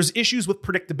 There's issues with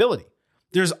predictability.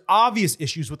 There's obvious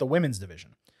issues with the women's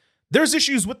division. There's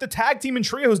issues with the tag team and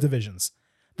trios divisions.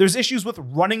 There's issues with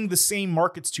running the same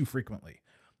markets too frequently.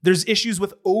 There's issues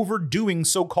with overdoing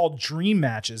so-called dream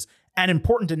matches and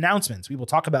important announcements. We will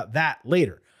talk about that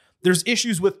later. There's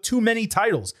issues with too many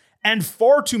titles and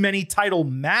far too many title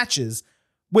matches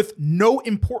with no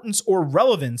importance or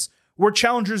relevance where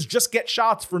challengers just get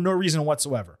shots for no reason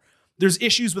whatsoever. There's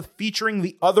issues with featuring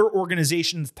the other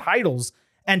organization's titles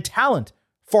and talent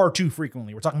far too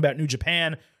frequently. We're talking about New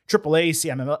Japan, AAA,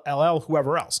 CMLL,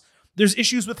 whoever else. There's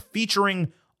issues with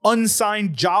featuring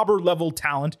unsigned jobber level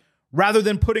talent rather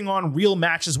than putting on real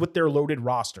matches with their loaded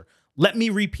roster. Let me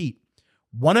repeat.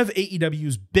 One of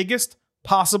AEW's biggest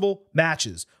possible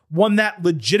matches, one that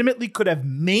legitimately could have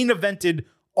main evented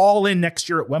All In next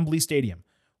year at Wembley Stadium,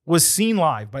 was seen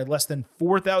live by less than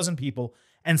 4,000 people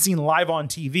and seen live on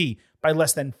TV by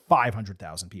less than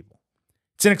 500,000 people.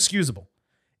 It's inexcusable.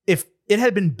 If it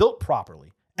had been built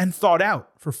properly and thought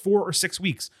out for 4 or 6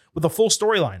 weeks with a full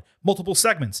storyline, multiple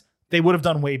segments, they would have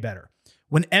done way better.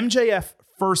 When MJF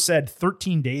first said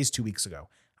 13 days 2 weeks ago,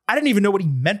 I didn't even know what he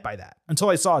meant by that until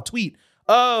I saw a tweet.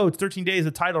 Oh, it's 13 days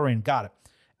of title reign. Got it.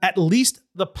 At least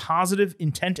the positive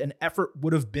intent and effort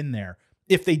would have been there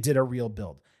if they did a real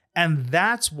build. And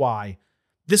that's why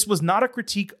this was not a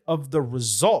critique of the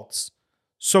results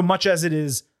so much as it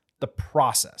is the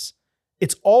process.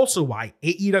 It's also why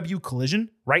AEW Collision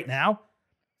right now,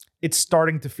 it's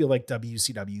starting to feel like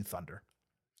WCW Thunder.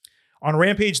 On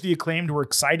Rampage, the Acclaimed were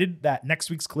excited that next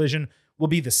week's Collision will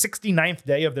be the 69th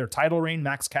day of their title reign.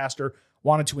 Max Caster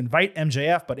wanted to invite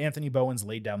MJF, but Anthony Bowens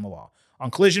laid down the law. On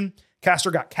Collision,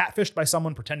 Caster got catfished by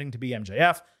someone pretending to be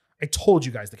MJF. I told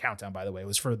you guys the countdown, by the way,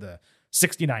 was for the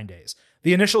 69 days.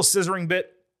 The initial scissoring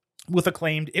bit with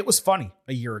Acclaimed, it was funny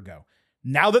a year ago.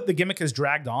 Now that the gimmick has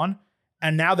dragged on,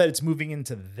 and now that it's moving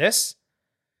into this,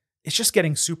 it's just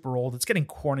getting super old. It's getting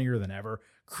cornier than ever.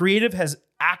 Creative has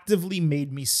actively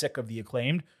made me sick of the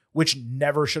Acclaimed, which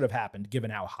never should have happened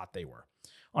given how hot they were.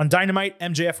 On Dynamite,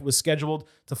 MJF was scheduled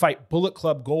to fight Bullet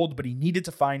Club Gold, but he needed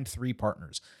to find 3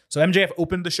 partners. So MJF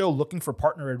opened the show looking for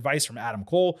partner advice from Adam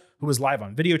Cole, who was live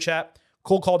on video chat.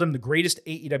 Cole called him the greatest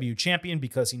AEW champion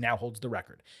because he now holds the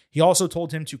record. He also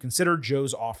told him to consider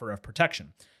Joe's offer of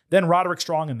protection. Then Roderick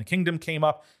Strong and the Kingdom came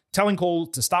up, telling Cole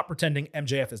to stop pretending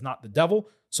MJF is not the devil,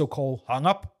 so Cole hung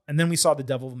up, and then we saw the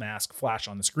devil mask flash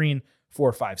on the screen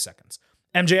for 5 seconds.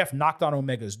 MJF knocked on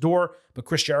Omega's door, but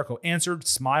Chris Jericho answered,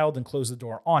 smiled, and closed the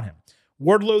door on him.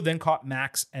 Wardlow then caught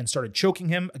Max and started choking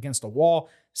him against a wall,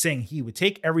 saying he would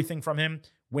take everything from him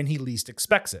when he least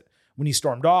expects it. When he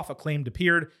stormed off, Acclaimed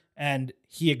appeared, and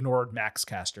he ignored Max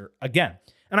Caster again.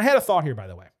 And I had a thought here, by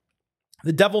the way.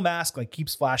 The devil mask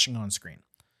keeps flashing on screen.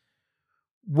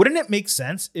 Wouldn't it make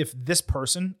sense if this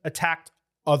person attacked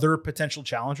other potential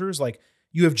challengers? Like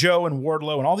you have Joe and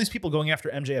Wardlow and all these people going after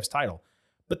MJF's title,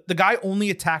 but the guy only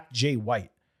attacked Jay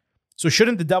White. So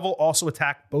shouldn't the devil also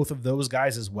attack both of those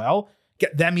guys as well?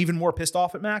 Get them even more pissed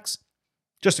off at Max?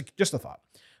 Just a thought.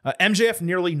 MJF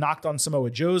nearly knocked on Samoa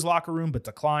Joe's locker room, but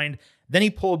declined. Then he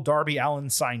pulled Darby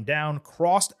Allin's sign down,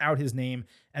 crossed out his name,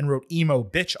 and wrote emo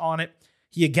bitch on it.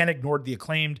 He again ignored the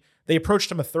Acclaimed. They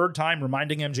approached him a third time,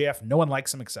 reminding MJF no one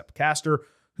likes him except Caster,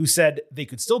 who said they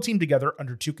could still team together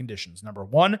under 2 conditions. Number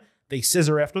 1, they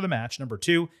scissor after the match. Number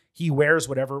 2, he wears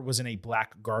whatever was in a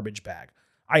black garbage bag.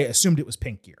 I assumed it was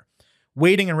pink gear.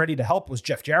 Waiting and ready to help was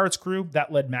Jeff Jarrett's crew.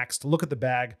 That led Max to look at the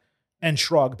bag and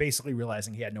shrug, basically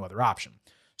realizing he had no other option.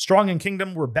 Strong and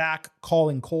Kingdom were back,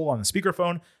 calling Cole on the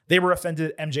speakerphone. They were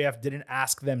offended MJF didn't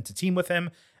ask them to team with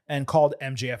him and called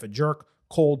MJF a jerk.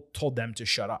 Cole told them to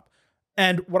shut up.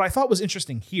 And what I thought was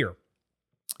interesting here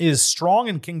is Strong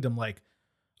and Kingdom,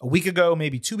 A week ago,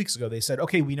 maybe 2 weeks ago, they said,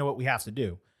 okay, we know what we have to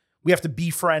do. We have to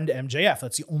befriend MJF.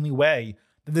 That's the only way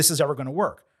that this is ever going to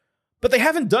work. But they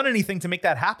haven't done anything to make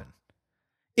that happen.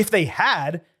 If they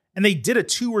had, and they did a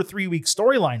 2 or 3 week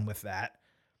storyline with that,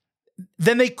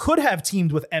 then they could have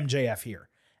teamed with MJF here.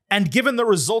 And given the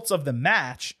results of the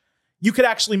match, you could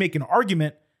actually make an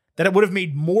argument that it would have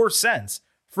made more sense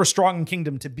for Strong and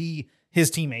Kingdom to be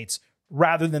his teammates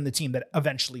rather than the team that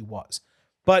eventually was.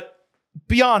 But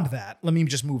beyond that, let me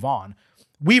just move on.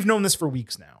 We've known this for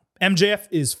weeks now. MJF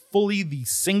is fully the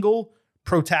single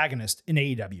protagonist in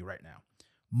AEW right now.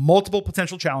 Multiple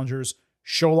potential challengers,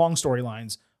 show-long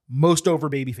storylines, most over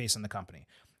babyface in the company.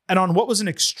 And on what was an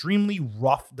extremely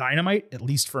rough Dynamite, at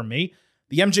least for me,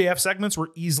 the MJF segments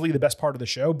were easily the best part of the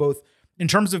show, both in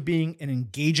terms of being an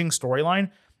engaging storyline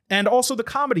and also the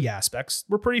comedy aspects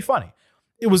were pretty funny.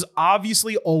 It was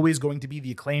obviously always going to be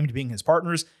the Acclaimed being his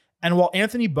partners. And while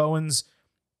Anthony Bowens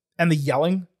and the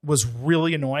yelling was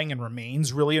really annoying and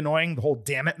remains really annoying, the whole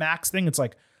damn it Max thing, it's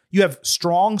like you have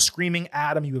Strong screaming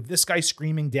Adam, you have this guy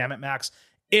screaming damn it Max.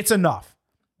 It's enough.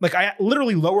 Like I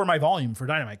literally lower my volume for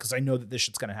Dynamite because I know that this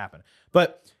shit's going to happen.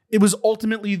 But it was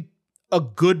ultimately a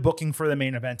good booking for the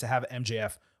main event to have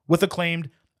MJF with Acclaimed.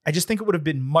 I just think it would have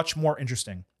been much more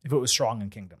interesting if it was Strong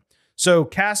and Kingdom. So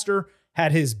Caster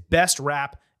had his best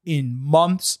rap in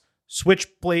months.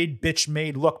 Switchblade bitch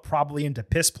made look probably into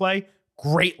piss play.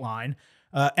 Great line.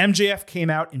 MJF came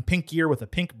out in pink gear with a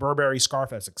pink Burberry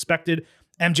scarf as expected.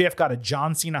 MJF got a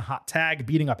John Cena hot tag,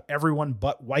 beating up everyone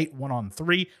but White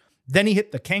 1-on-3. Then he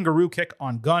hit the kangaroo kick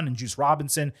on Gunn and Juice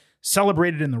Robinson,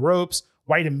 celebrated in the ropes.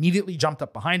 White immediately jumped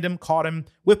up behind him, caught him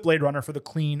with Blade Runner for the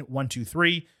clean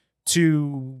 1-2-3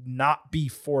 to not be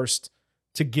forced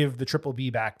to give the Triple B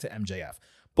back to MJF.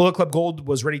 Bullet Club Gold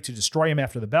was ready to destroy him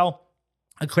after the bell.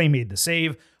 Acclaim made the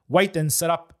save. White then set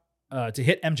up to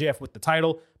hit MJF with the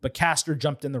title, but Caster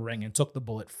jumped in the ring and took the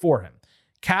bullet for him.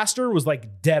 Caster was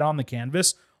like dead on the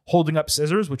canvas, holding up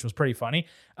scissors, which was pretty funny.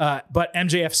 But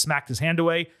MJF smacked his hand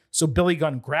away. So Billy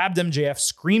Gunn grabbed MJF,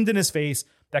 screamed in his face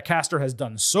that Caster has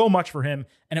done so much for him,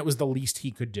 and it was the least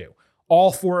he could do.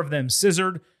 All four of them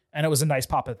scissored, and it was a nice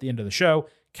pop at the end of the show.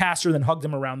 Caster then hugged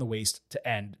him around the waist to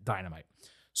end Dynamite.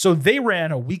 So they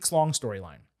ran a weeks-long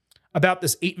storyline about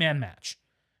this 8-man match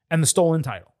and the stolen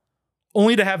title,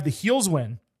 only to have the heels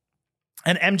win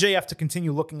and MJF to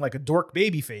continue looking like a dork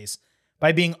babyface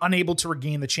by being unable to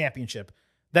regain the championship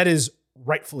that is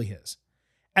rightfully his.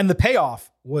 And the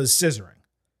payoff was scissoring.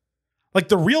 Like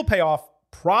the real payoff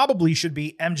probably should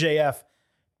be MJF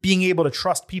being able to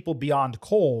trust people beyond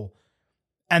Cole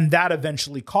and that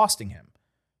eventually costing him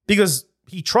because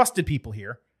he trusted people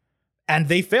here and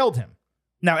they failed him.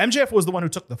 Now, MJF was the one who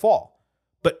took the fall,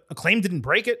 but Acclaim didn't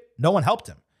break it. No one helped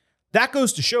him. That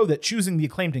goes to show that choosing the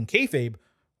Acclaimed in kayfabe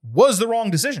was the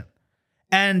wrong decision.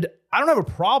 And I don't have a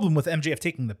problem with MJF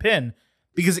taking the pin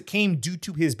because it came due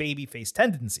to his babyface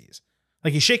tendencies.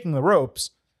 Like he's shaking the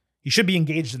ropes. He should be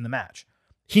engaged in the match.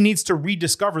 He needs to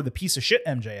rediscover the piece of shit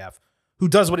MJF who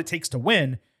does what it takes to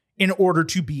win in order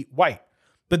to beat White.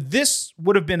 But this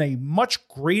would have been a much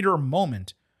greater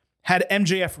moment had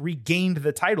MJF regained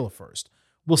the title first.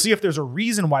 We'll see if there's a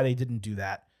reason why they didn't do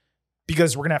that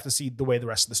because we're going to have to see the way the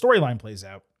rest of the storyline plays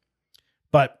out.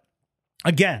 But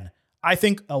again, I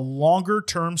think a longer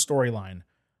term storyline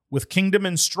with Kingdom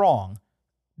and Strong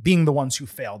being the ones who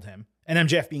failed him and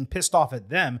MJF being pissed off at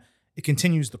them, it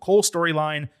continues the Cole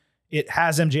storyline. It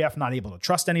has MJF not able to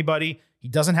trust anybody. He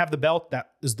doesn't have the belt.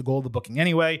 That is the goal of the booking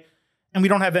anyway. And we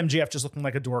don't have MJF just looking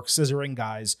like a dork scissoring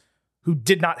guys who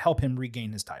did not help him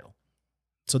regain his title.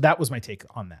 So that was my take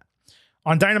on that.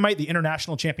 On Dynamite, the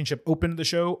International Championship opened the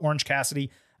show, Orange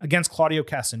Cassidy against Claudio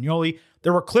Castagnoli.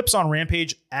 There were clips on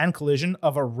Rampage and Collision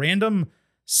of a random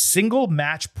single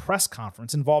match press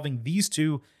conference involving these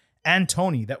two and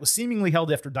Tony that was seemingly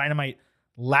held after Dynamite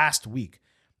last week.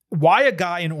 Why a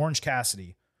guy in Orange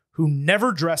Cassidy who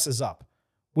never dresses up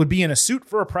would be in a suit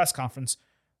for a press conference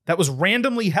that was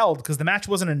randomly held because the match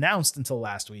wasn't announced until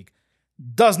last week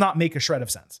does not make a shred of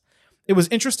sense. It was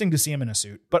interesting to see him in a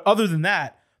suit, but other than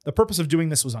that, the purpose of doing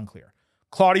this was unclear.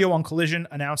 Claudio on Collision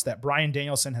announced that Bryan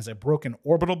Danielson has a broken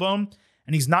orbital bone,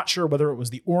 and he's not sure whether it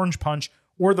was the Orange Punch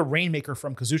or the Rainmaker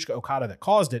from Kazuchika Okada that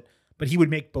caused it, but he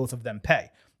would make both of them pay.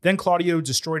 Then Claudio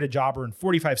destroyed a jobber in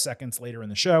 45 seconds later in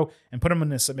the show and put him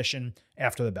in a submission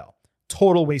after the bell.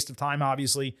 Total waste of time,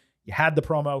 obviously. You had the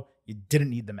promo. You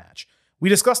didn't need the match. We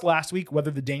discussed last week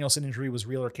whether the Danielson injury was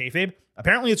real or kayfabe.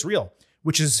 Apparently it's real,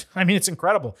 which is, it's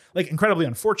incredible. Like, incredibly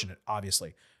unfortunate,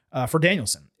 obviously, for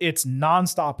Danielson. It's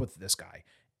nonstop with this guy.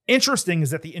 Interesting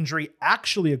is that the injury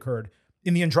actually occurred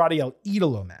in the Andrade El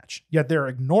Idolo match, yet they're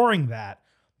ignoring that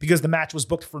because the match was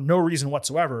booked for no reason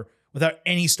whatsoever without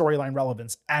any storyline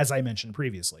relevance, as I mentioned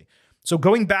previously. So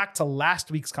going back to last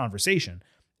week's conversation,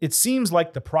 it seems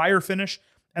like the prior finish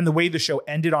and the way the show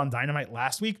ended on Dynamite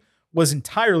last week was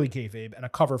entirely kayfabe and a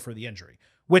cover for the injury,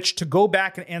 which, to go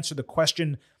back and answer the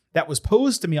question that was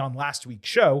posed to me on last week's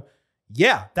show,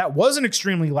 yeah, that was an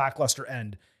extremely lackluster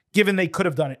end, given they could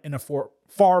have done it in a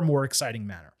far more exciting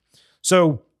manner.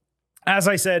 So, as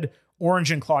I said,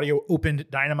 Orange and Claudio opened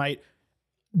Dynamite.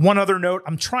 One other note,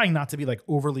 I'm trying not to be like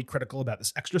overly critical about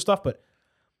this extra stuff, but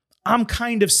I'm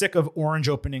kind of sick of Orange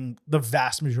opening the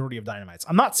vast majority of Dynamites.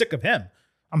 I'm not sick of him.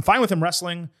 I'm fine with him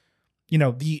wrestling. You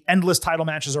know, the endless title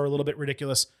matches are a little bit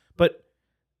ridiculous, but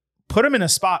put him in a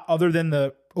spot other than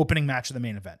the opening match of the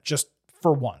main event, just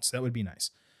for once. That would be nice.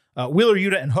 Wheeler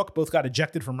Yuta and Hook both got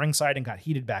ejected from ringside and got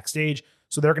heated backstage,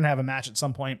 so they're going to have a match at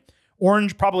some point.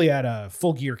 Orange probably at a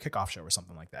Full Gear kickoff show or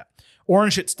something like that.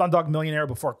 Orange hit Stundog Millionaire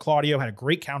before Claudio had a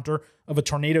great counter of a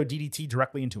tornado DDT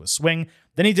directly into a swing.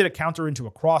 Then he did a counter into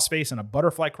a crossface and a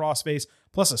butterfly crossface,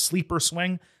 plus a sleeper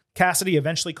swing. Cassidy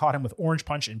eventually caught him with Orange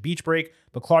Punch and Beach Break,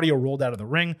 but Claudio rolled out of the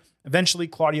ring. Eventually,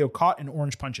 Claudio caught an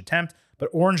Orange Punch attempt, but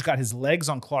Orange got his legs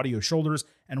on Claudio's shoulders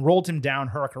and rolled him down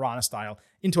Hurricanrana style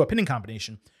into a pinning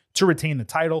combination to retain the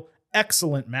title.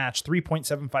 Excellent match,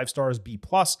 3.75 stars B+.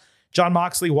 Jon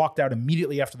Moxley walked out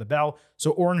immediately after the bell,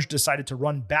 so Orange decided to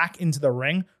run back into the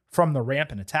ring from the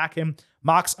ramp and attack him.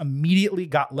 Mox immediately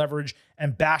got leverage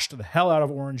and bashed the hell out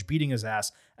of Orange, beating his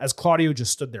ass as Claudio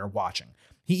just stood there watching.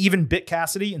 He even bit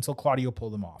Cassidy until Claudio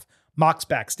pulled him off. Mox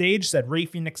backstage said Rey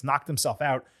Fenix knocked himself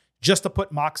out just to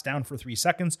put Mox down for 3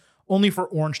 seconds, only for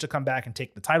Orange to come back and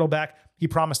take the title back. He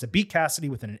promised to beat Cassidy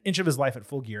within an inch of his life at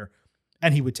Full Gear,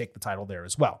 and he would take the title there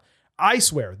as well. I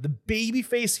swear, the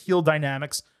babyface heel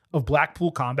dynamics of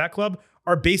Blackpool Combat Club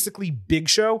are basically Big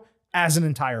Show as an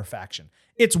entire faction.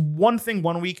 It's one thing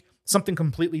one week, something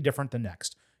completely different the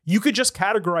next. You could just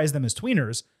categorize them as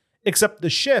tweeners, except the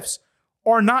shifts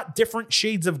are not different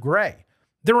shades of gray.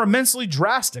 They're immensely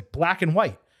drastic, black and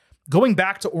white. Going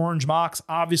back to Orange Mox,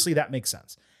 obviously that makes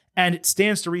sense. And it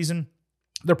stands to reason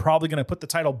they're probably going to put the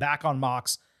title back on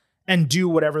Mox and do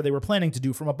whatever they were planning to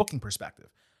do from a booking perspective.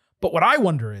 But what I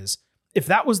wonder is, if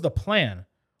that was the plan,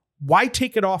 why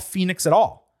take it off Phoenix at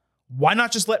all? Why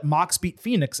not just let Mox beat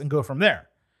Phoenix and go from there?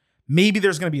 Maybe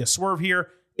there's going to be a swerve here.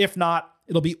 If not,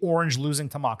 it'll be Orange losing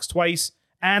to Mox twice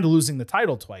and losing the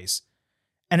title twice.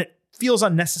 And it feels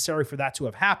unnecessary for that to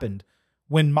have happened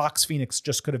when Mox Phoenix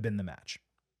just could have been the match.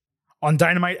 On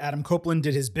Dynamite, Adam Copeland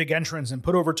did his big entrance and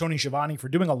put over Tony Schiavone for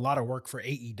doing a lot of work for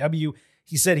AEW.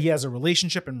 He said he has a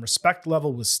relationship and respect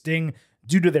level with Sting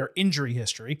due to their injury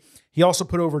history. He also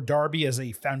put over Darby as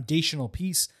a foundational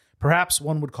piece. Perhaps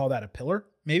one would call that a pillar,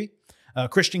 maybe.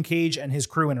 Christian Cage and his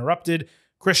crew interrupted.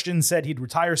 Christian said he'd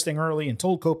retire Sting early and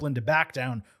told Copeland to back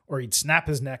down or he'd snap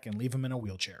his neck and leave him in a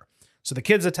wheelchair. So the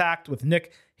kids attacked, with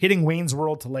Nick hitting Wayne's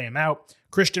World to lay him out.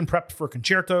 Christian prepped for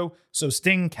Concerto, so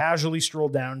Sting casually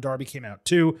strolled down. Darby came out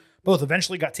too. Both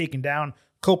eventually got taken down.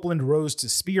 Copeland rose to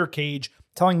spear Cage,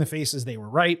 telling the faces they were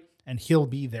right, and he'll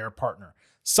be their partner.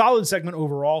 Solid segment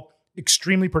overall,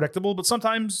 extremely predictable, but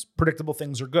sometimes predictable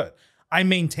things are good. I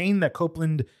maintain that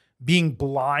Copeland being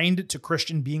blind to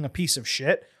Christian being a piece of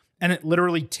shit, and it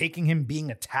literally taking him being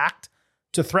attacked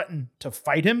to threaten to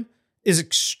fight him, is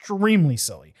extremely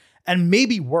silly. And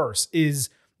maybe worse is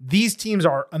these teams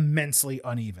are immensely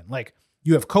uneven. Like,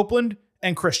 you have Copeland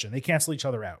and Christian. They cancel each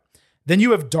other out. Then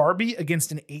you have Darby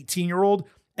against an 18-year-old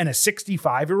and a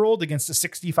 65-year-old against a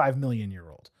 65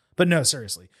 million-year-old. But no,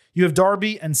 seriously. You have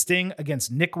Darby and Sting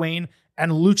against Nick Wayne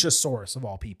and Luchasaurus, of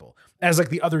all people, as like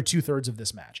the other 2/3 of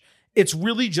this match. It's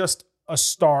really just a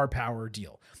star power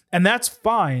deal. And that's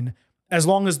fine as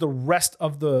long as the rest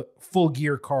of the Full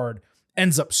Gear card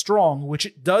ends up strong, which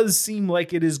it does seem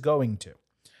like it is going to.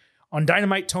 On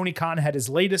Dynamite, Tony Khan had his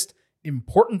latest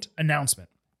important announcement.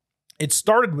 It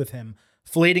started with him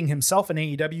filleting himself in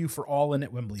AEW for All In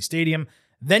at Wembley Stadium.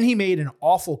 Then he made an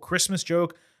awful Christmas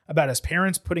joke about his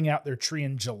parents putting out their tree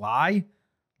in July.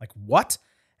 Like, what?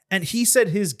 And he said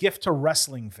his gift to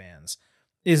wrestling fans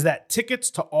is that tickets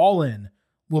to All In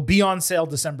will be on sale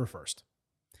December 1st,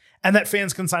 and that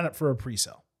fans can sign up for a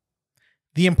pre-sale.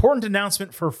 The important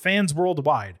announcement for fans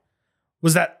worldwide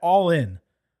was that All In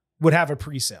would have a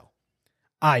pre-sale.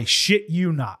 I shit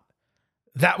you not.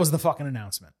 That was the fucking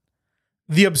announcement.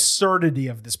 The absurdity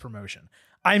of this promotion.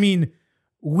 I mean,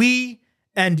 we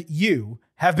and you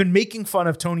have been making fun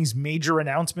of Tony's major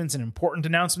announcements and important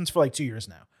announcements for like 2 years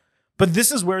now. But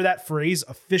this is where that phrase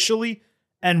officially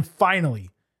and finally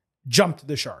jumped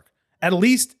the shark. At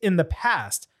least in the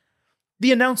past,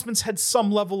 the announcements had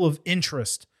some level of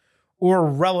interest or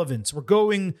relevance. We're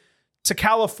going to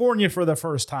California for the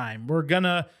first time. We're going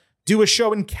to do a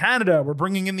show in Canada. We're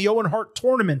bringing in the Owen Hart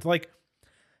tournament. Like,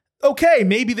 okay,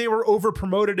 maybe they were over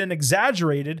promoted and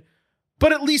exaggerated,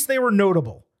 but at least they were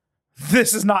notable.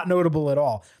 This is not notable at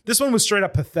all. This one was straight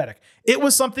up pathetic. It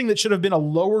was something that should have been a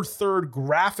lower third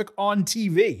graphic on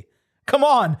TV. Come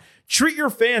on, treat your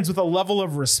fans with a level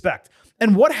of respect.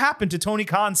 And what happened to Tony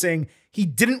Khan saying he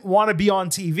didn't want to be on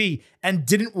TV and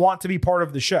didn't want to be part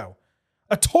of the show?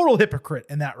 A total hypocrite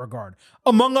in that regard,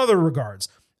 among other regards,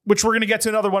 which we're going to get to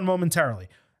another one momentarily.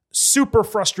 Super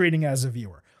frustrating as a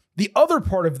viewer. The other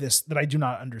part of this that I do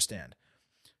not understand,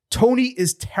 Tony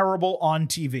is terrible on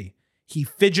TV. He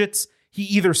fidgets. He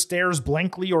either stares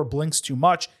blankly or blinks too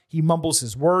much. He mumbles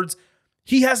his words.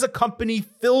 He has a company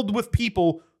filled with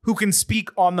people who can speak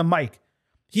on the mic.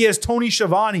 He has Tony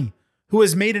Schiavone, who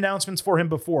has made announcements for him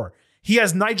before. He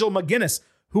has Nigel McGuinness,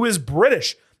 who is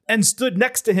British and stood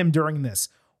next to him during this.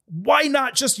 Why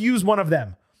not just use one of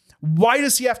them? Why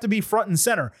does he have to be front and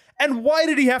center? And why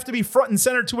did he have to be front and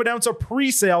center to announce a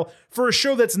pre-sale for a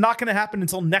show that's not going to happen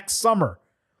until next summer?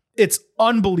 It's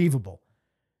unbelievable.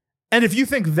 And if you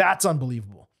think that's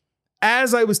unbelievable,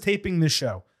 as I was taping this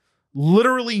show,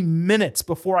 literally minutes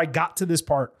before I got to this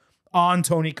part on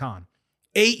Tony Khan,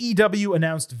 AEW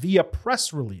announced via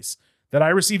press release that I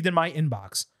received in my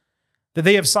inbox that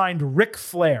they have signed Ric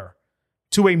Flair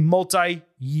to a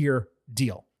multi-year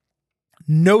deal.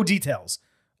 No details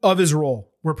of his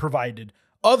role were provided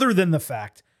other than the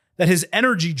fact that his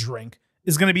energy drink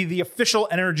is going to be the official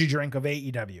energy drink of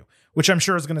AEW, which I'm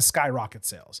sure is going to skyrocket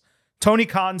sales. Tony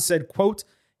Khan said, quote,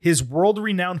 his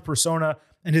world-renowned persona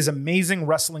and his amazing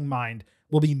wrestling mind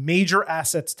will be major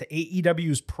assets to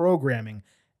AEW's programming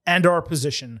and our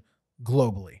position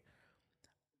globally.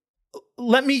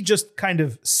 Let me just kind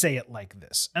of say it like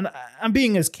this, and I'm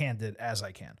being as candid as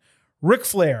I can. Ric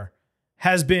Flair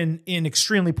has been in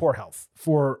extremely poor health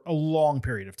for a long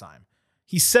period of time.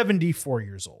 He's 74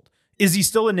 years old. Is he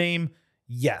still a name?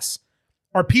 Yes.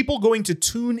 Are people going to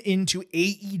tune into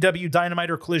AEW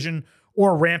Dynamite or Collision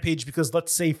or Rampage because,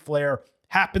 let's say, Flair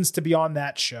happens to be on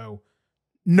that show?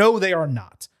 No, they are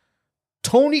not.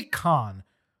 Tony Khan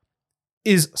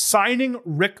is signing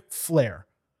Ric Flair,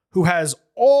 who has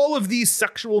all of these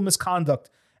sexual misconduct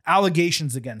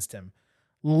allegations against him,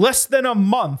 less than a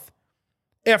month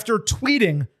after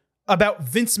tweeting about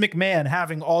Vince McMahon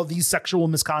having all these sexual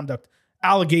misconduct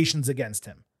allegations against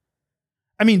him.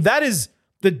 I mean, that is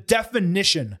the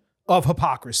definition of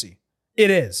hypocrisy. It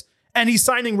is. And he's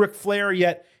signing Ric Flair,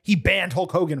 yet he banned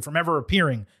Hulk Hogan from ever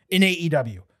appearing in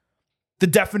AEW. The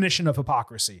definition of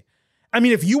hypocrisy. I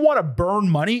mean, if you want to burn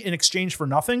money in exchange for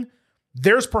nothing,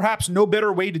 there's perhaps no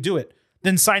better way to do it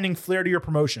than signing Flair to your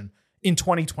promotion in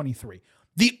 2023.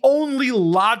 The only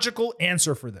logical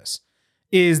answer for this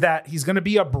is that he's going to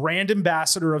be a brand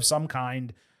ambassador of some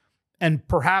kind, and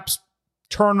perhaps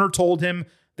Turner told him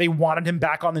they wanted him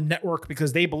back on the network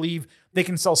because they believe they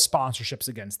can sell sponsorships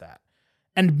against that.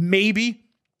 And maybe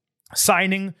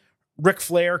signing Ric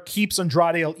Flair keeps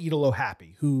Andrade El Idolo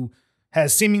happy, who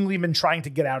has seemingly been trying to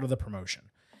get out of the promotion.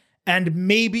 And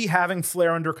maybe having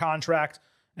Flair under contract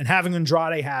and having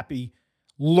Andrade happy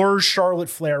lures Charlotte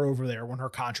Flair over there when her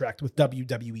contract with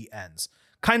WWE ends.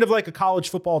 Kind of like a college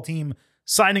football team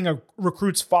signing a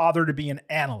recruit's father to be an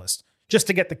analyst just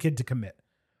to get the kid to commit.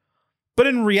 But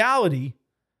in reality,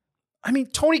 I mean,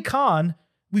 Tony Khan,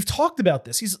 we've talked about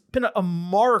this. He's been a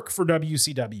mark for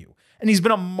WCW, and he's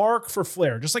been a mark for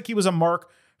Flair, just like he was a mark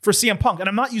for CM Punk. And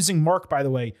I'm not using mark, by the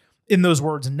way, in those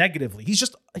words negatively.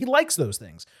 He likes those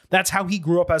things. That's how he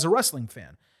grew up as a wrestling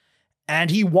fan. And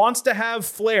he wants to have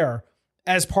Flair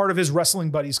as part of his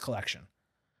Wrestling Buddies collection.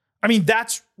 I mean,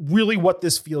 that's really what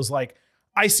this feels like.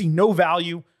 I see no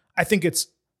value. I think it's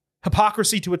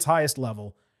hypocrisy to its highest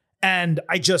level. And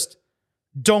I just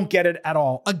don't get it at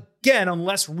all. Again,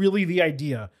 unless really the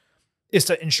idea is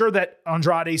to ensure that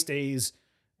Andrade stays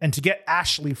and to get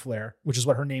Ashley Flair, which is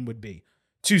what her name would be,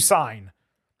 to sign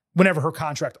whenever her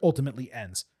contract ultimately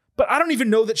ends. But I don't even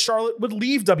know that Charlotte would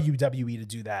leave WWE to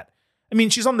do that. I mean,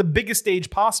 she's on the biggest stage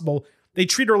possible. They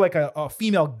treat her like a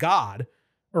female god,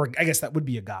 or I guess that would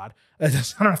be a god. I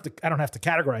don't have to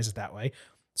categorize it that way.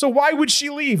 So why would she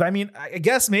leave? I mean, I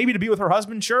guess maybe to be with her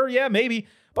husband. Sure. Yeah, maybe.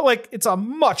 But like, it's a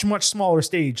much, much smaller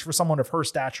stage for someone of her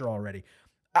stature already.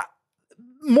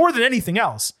 More than anything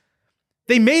else,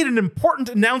 they made an important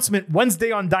announcement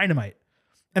Wednesday on Dynamite,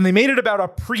 and they made it about a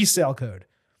pre-sale code.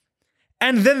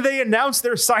 And then they announced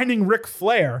they're signing Ric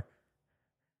Flair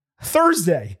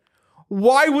Thursday.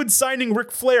 Why would signing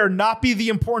Ric Flair not be the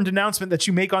important announcement that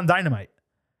you make on Dynamite?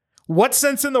 What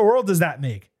sense in the world does that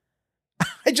make?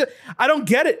 I don't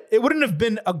get it. It wouldn't have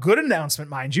been a good announcement,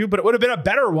 mind you, but it would have been a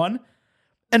better one.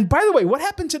 And by the way, what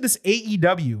happened to this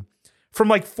AEW from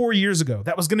like 4 years ago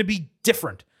that was going to be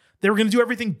different? They were going to do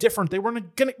everything different. They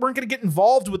weren't going to get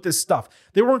involved with this stuff.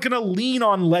 They weren't going to lean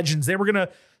on legends. They were going to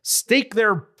stake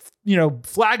their,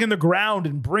 flag in the ground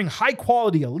and bring high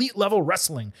quality, elite level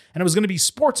wrestling. And it was going to be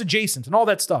sports adjacent and all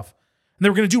that stuff. And they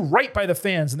were going to do right by the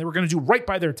fans and they were going to do right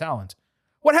by their talent.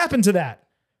 What happened to that?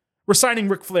 We're signing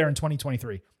Ric Flair in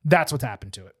 2023. That's what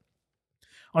happened to it.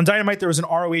 On Dynamite, there was an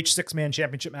ROH six-man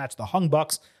championship match, the Hung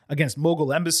Bucks against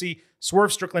Mogul Embassy.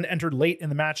 Swerve Strickland entered late in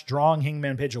the match, drawing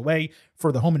Hangman Page away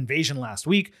for the home invasion last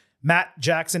week. Matt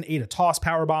Jackson ate a toss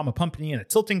powerbomb, a pump knee, and a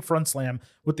tilting front slam,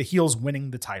 with the heels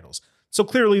winning the titles. So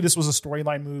clearly this was a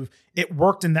storyline move. It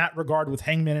worked in that regard with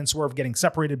Hangman and Swerve getting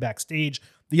separated backstage.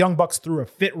 The Young Bucks threw a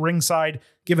fit ringside,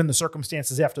 given the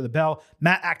circumstances after the bell.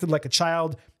 Matt acted like a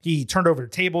child. He turned over the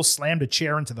table, slammed a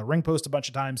chair into the ring post a bunch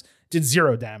of times, did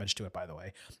zero damage to it, by the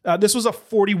way. This was a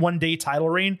 41-day title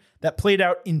reign that played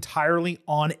out entirely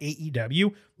on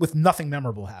AEW with nothing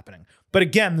memorable happening. But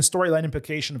again, the storyline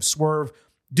implication of Swerve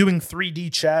doing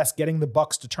 3D chess, getting the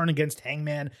Bucks to turn against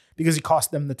Hangman because he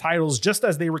cost them the titles just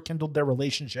as they rekindled their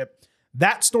relationship.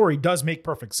 That story does make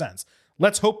perfect sense.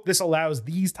 Let's hope this allows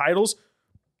these titles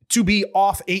to be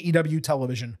off AEW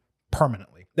television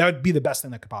permanently. That would be the best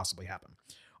thing that could possibly happen.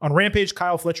 On Rampage,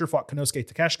 Kyle Fletcher fought Konosuke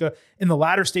Takeshita in the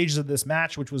latter stages of this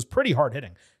match, which was pretty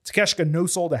hard-hitting. Takeshita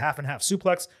no-sold a half-and-half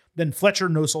suplex, then Fletcher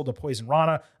no-sold a Poison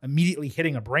Rana, immediately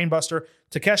hitting a brainbuster.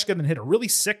 Takeshita then hit a really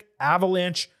sick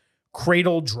avalanche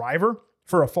cradle driver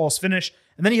for a false finish,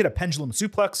 and then he hit a pendulum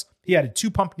suplex. He added 2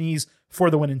 pump knees for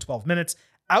the win in 12 minutes.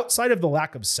 Outside of the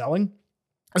lack of selling,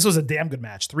 this was a damn good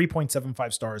match,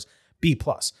 3.75 stars, B+.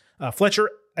 Fletcher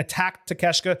attacked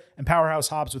Takeshita and Powerhouse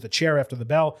Hobbs with a chair after the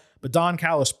bell, but Don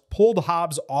Callis pulled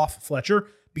Hobbs off Fletcher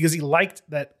because he liked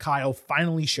that Kyle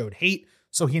finally showed hate,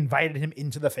 so he invited him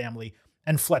into the family,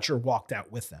 and Fletcher walked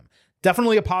out with them.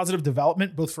 Definitely a positive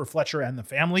development, both for Fletcher and the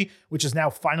family, which is now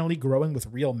finally growing with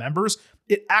real members.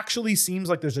 It actually seems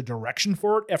like there's a direction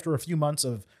for it after a few months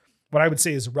of what I would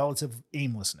say is relative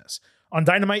aimlessness. On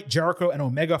Dynamite, Jericho and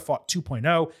Omega fought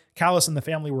 2.0. Callis and the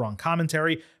family were on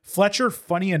commentary. Fletcher,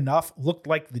 funny enough, looked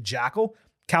like the Jackal,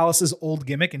 Callis' old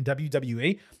gimmick in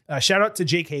WWE. Shout out to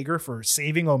Jake Hager for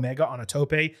saving Omega on a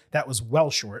tope. That was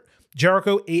well short.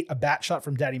 Jericho ate a bat shot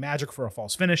from Daddy Magic for a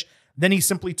false finish. Then he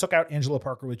simply took out Angelo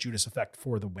Parker with Judas Effect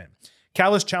for the win.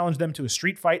 Callis challenged them to a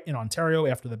street fight in Ontario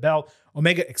after the bell.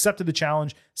 Omega accepted the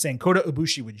challenge, saying Kota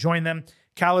Ibushi would join them.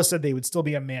 Callis said they would still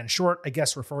be a man short, I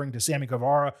guess referring to Sammy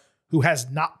Guevara, who has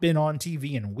not been on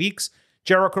TV in weeks.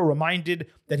 Jericho reminded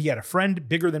that he had a friend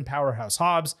bigger than Powerhouse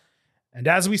Hobbs. And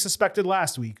as we suspected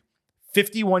last week,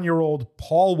 51-year-old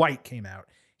Paul White came out.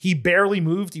 He barely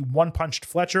moved. He one-punched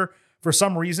Fletcher. For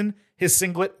some reason, his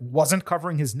singlet wasn't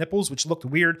covering his nipples, which looked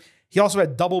weird. He also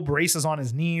had double braces on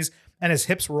his knees, and his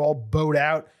hips were all bowed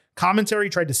out. Commentary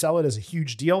tried to sell it as a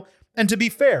huge deal. And to be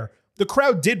fair, the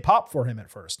crowd did pop for him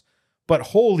at first. But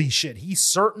holy shit, he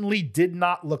certainly did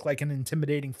not look like an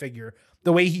intimidating figure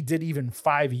the way he did even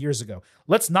 5 years ago.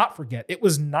 Let's not forget, it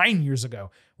was 9 years ago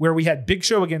where we had Big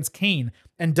Show against Kane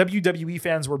and WWE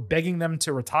fans were begging them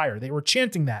to retire. They were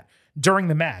chanting that during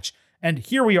the match. And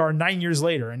here we are 9 years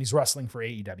later and he's wrestling for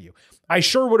AEW. I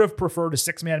sure would have preferred a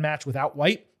 6-man match without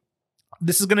White.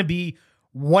 This is going to be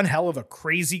one hell of a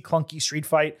crazy, clunky street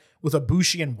fight with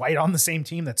Ibushi and White on the same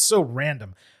team. That's so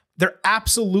random. There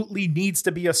absolutely needs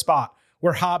to be a spot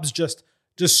where Hobbs just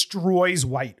destroys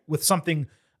White with something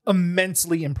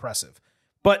immensely impressive.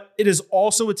 But it is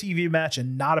also a TV match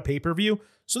and not a pay-per-view,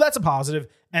 so that's a positive,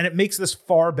 and it makes this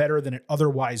far better than it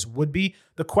otherwise would be.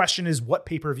 The question is, what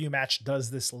pay-per-view match does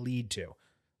this lead to?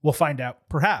 We'll find out,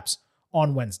 perhaps,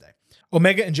 on Wednesday.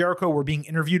 Omega and Jericho were being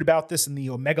interviewed about this in the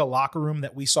Omega locker room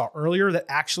that we saw earlier that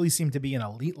actually seemed to be an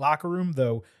elite locker room,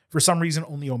 though for some reason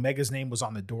only Omega's name was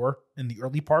on the door in the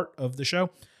early part of the show.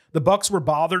 The Bucks were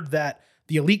bothered that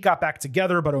the Elite got back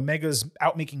together, but Omega's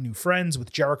out making new friends,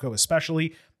 with Jericho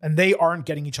especially, and they aren't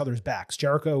getting each other's backs.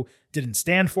 Jericho didn't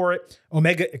stand for it.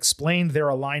 Omega explained they're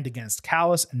aligned against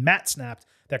Callis, and Matt snapped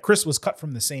that Chris was cut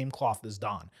from the same cloth as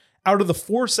Don. Out of the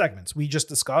 4 segments we just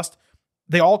discussed,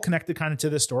 they all connected kind of to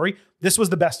this story. This was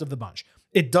the best of the bunch.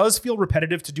 It does feel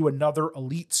repetitive to do another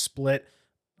Elite split,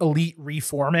 Elite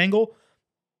reform angle,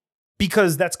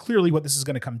 because that's clearly what this is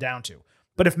going to come down to.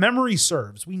 But if memory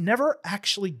serves, we never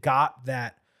actually got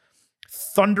that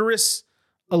thunderous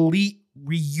Elite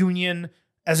reunion,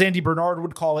 as Andy Bernard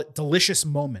would call it, delicious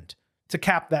moment to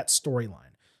cap that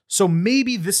storyline. So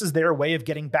maybe this is their way of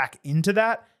getting back into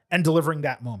that and delivering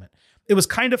that moment. It was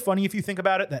kind of funny if you think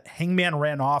about it, that Hangman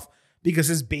ran off because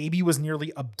his baby was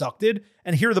nearly abducted.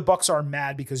 And here the Bucks are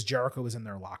mad because Jericho was in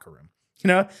their locker room. You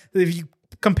know, if you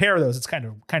compare those, it's kind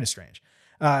of strange.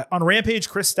 On Rampage,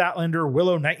 Chris Statlander,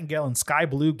 Willow Nightingale, and Sky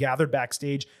Blue gathered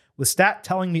backstage, with Stat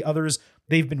telling the others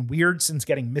they've been weird since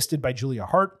getting misted by Julia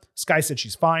Hart. Sky said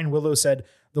she's fine. Willow said,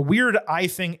 the weird eye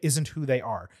thing isn't who they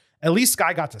are. At least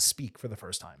Sky got to speak for the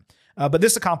first time. But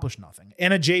this accomplished nothing.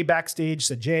 Anna Jay backstage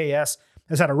said JAS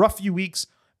has had a rough few weeks,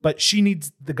 but she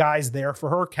needs the guys there for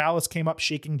her. Callis came up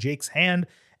shaking Jake's hand,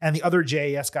 and the other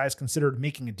JAS guys considered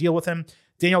making a deal with him.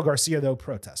 Daniel Garcia, though,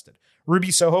 protested.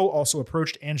 Ruby Soho also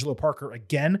approached Angelo Parker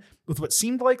again with what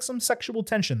seemed like some sexual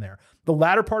tension there. The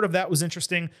latter part of that was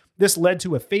interesting. This led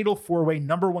to a fatal four-way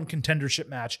number one contendership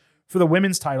match for the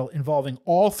women's title involving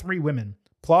all three women,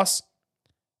 plus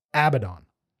Abaddon.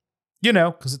 You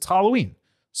know, because it's Halloween.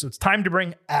 So it's time to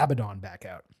bring Abaddon back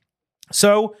out.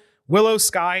 So Willow,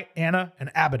 Sky, Anna, and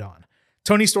Abaddon.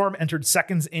 Toni Storm entered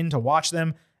seconds in to watch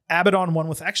them. Abaddon won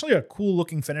with actually a cool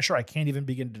looking finisher I can't even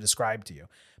begin to describe to you.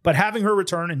 But having her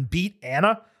return and beat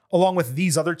Anna, along with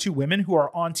these other two women who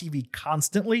are on TV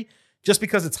constantly, just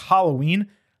because it's Halloween,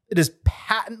 it is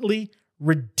patently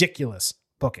ridiculous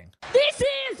booking. This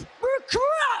is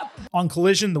crap! On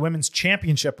Collision, the women's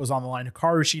championship was on the line.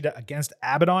 Hikaru Shida against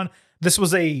Abaddon. This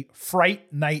was a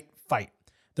Fright Night fight.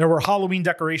 There were Halloween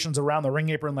decorations around the ring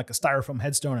apron like a styrofoam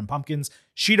headstone and pumpkins.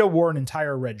 Shida wore an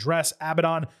entire red dress.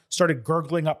 Abaddon started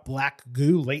gurgling up black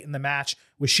goo late in the match,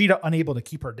 with Shida unable to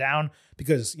keep her down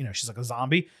because, you know, she's like a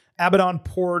zombie. Abaddon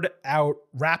poured out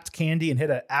wrapped candy and hit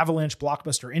an avalanche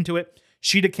blockbuster into it.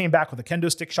 Shida came back with a kendo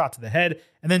stick shot to the head,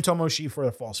 and then Tomoshi for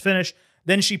the false finish.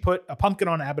 Then she put a pumpkin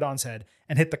on Abaddon's head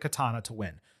and hit the katana to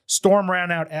win. Storm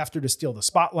ran out after to steal the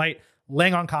spotlight,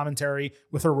 laying on commentary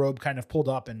with her robe kind of pulled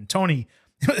up, and Tony,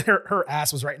 her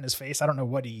ass was right in his face. I don't know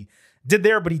what he did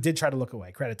there, but he did try to look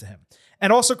away. Credit to him.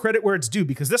 And also credit where it's due,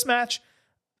 because this match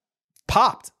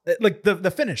popped. Like the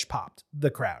finish popped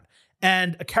the crowd.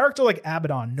 And a character like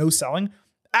Abaddon, no selling,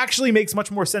 actually makes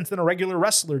much more sense than a regular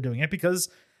wrestler doing it, because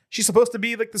she's supposed to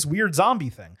be like this weird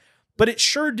zombie thing. But it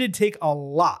sure did take a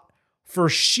lot for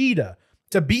Shida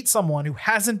to beat someone who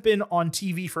hasn't been on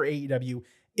TV for AEW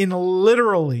in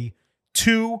literally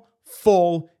 2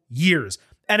 full years.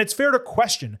 And it's fair to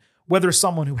question whether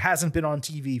someone who hasn't been on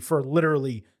TV for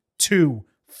literally 2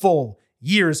 full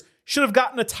years should have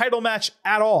gotten a title match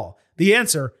at all. The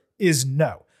answer is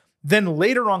no. Then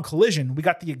later on Collision, we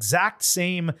got the exact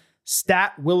same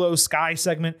Stat, Willow, Sky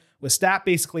segment, with Stat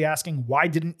basically asking, why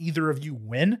didn't either of you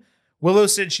win? Willow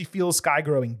said she feels Sky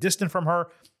growing distant from her.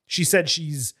 She said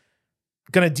she's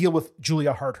going to deal with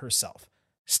Julia Hart herself.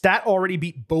 Stat already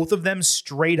beat both of them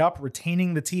straight up,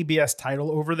 retaining the TBS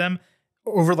title over them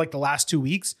over like the last 2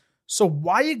 weeks. So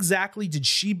why exactly did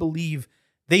she believe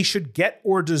they should get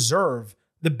or deserve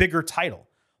the bigger title?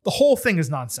 The whole thing is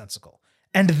nonsensical.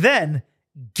 And then,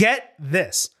 get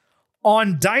this.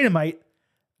 On Dynamite,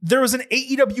 there was an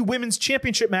AEW Women's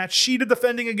Championship match, Shida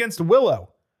defending against Willow.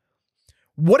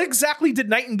 What exactly did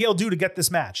Nightingale do to get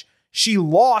this match? She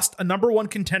lost a number one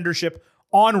contendership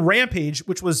on Rampage,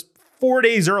 which was 4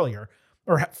 days earlier,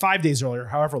 or 5 days earlier,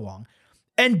 however long,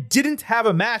 and didn't have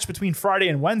a match between Friday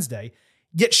and Wednesday,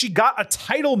 yet she got a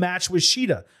title match with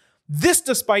Shida. This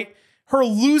despite her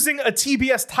losing a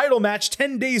TBS title match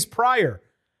 10 days prior.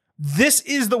 This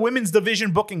is the women's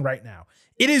division booking right now.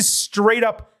 It is straight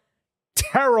up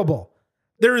terrible.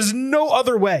 There is no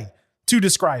other way to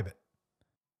describe it.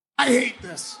 I hate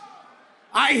this.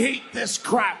 I hate this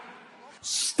crap.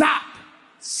 Stop.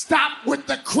 Stop with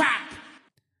the crap.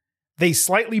 They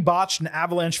slightly botched an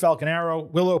avalanche Falcon Arrow.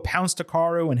 Willow pounced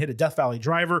Hikaru and hit a Death Valley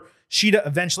driver. Shida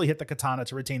eventually hit the katana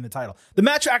to retain the title. The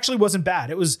match actually wasn't bad.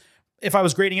 It was, if I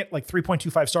was grading it, like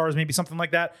 3.25 stars, maybe something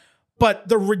like that. But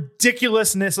the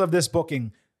ridiculousness of this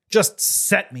booking just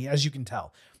set me, as you can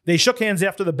tell. They shook hands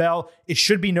after the bell. It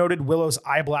should be noted Willow's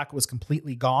eye black was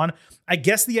completely gone. I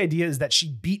guess the idea is that she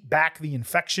beat back the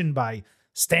infection by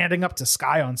standing up to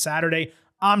Sky on Saturday.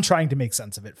 I'm trying to make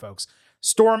sense of it, folks.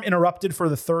 Storm interrupted for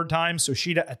the third time, so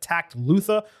Shida attacked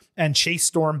Luther and chased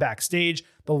Storm backstage.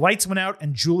 The lights went out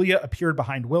and Julia appeared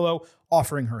behind Willow,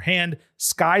 offering her hand.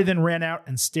 Sky then ran out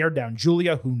and stared down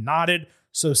Julia, who nodded,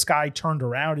 so Sky turned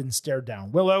around and stared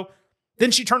down Willow.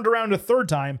 Then she turned around a third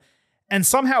time and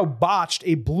somehow botched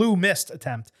a blue mist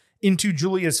attempt into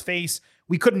Julia's face.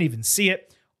 We couldn't even see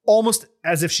it, almost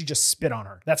as if she just spit on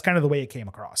her. That's kind of the way it came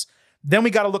across. Then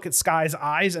we got to look at Sky's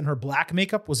eyes, and her black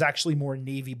makeup was actually more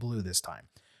navy blue this time.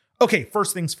 Okay,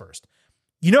 first things first.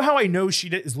 You know how I know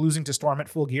Shida is losing to Storm at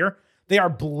Full Gear? They are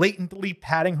blatantly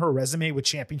padding her resume with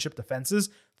championship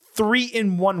defenses, 3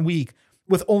 in 1 week,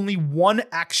 with only 1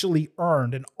 actually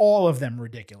earned, and all of them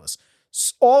ridiculous.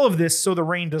 All of this so the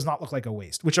reign does not look like a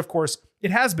waste, which of course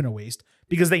it has been a waste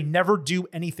because they never do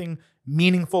anything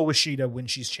meaningful with Shida when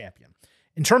she's champion.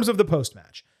 In terms of the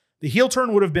post-match, the heel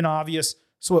turn would have been obvious,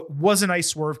 so it was a nice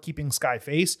swerve keeping Sky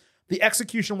face. The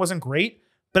execution wasn't great,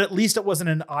 but at least it wasn't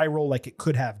an eye roll like it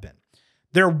could have been.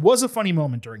 There was a funny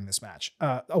moment during this match.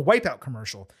 A Wipeout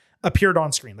commercial appeared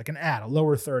on screen, like an ad, a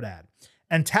lower third ad.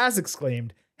 And Taz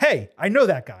exclaimed, "Hey, I know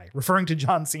that guy," referring to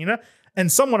John Cena.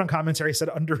 And someone on commentary said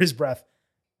under his breath,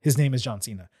 "His name is John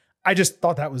Cena." I just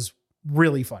thought that was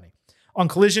really funny. On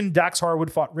Collision, Dax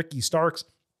Harwood fought Ricky Starks.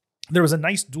 There was a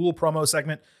nice dual promo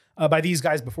segment by these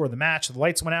guys before the match. The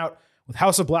lights went out with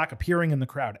House of Black appearing in the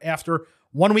crowd after.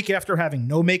 1 week after having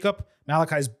no makeup,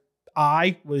 Malachi's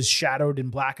eye was shadowed in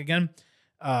black again.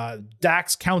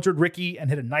 Dax countered Ricky and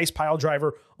hit a nice pile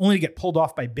driver, only to get pulled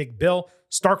off by Big Bill.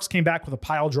 Starks came back with a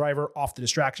pile driver off the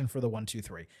distraction for the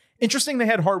 1-2-3. Interesting they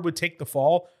had Harwood take the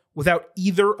fall without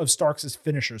either of Starks'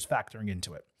 finishers factoring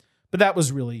into it. But that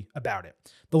was really about it.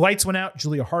 The lights went out.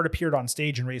 Julia Hart appeared on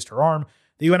stage and raised her arm.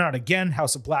 They went out again.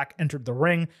 House of Black entered the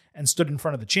ring and stood in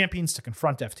front of the champions to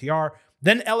confront FTR.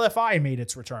 Then LFI made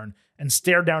its return and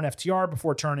stared down FTR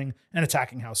before turning and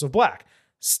attacking House of Black.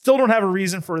 Still don't have a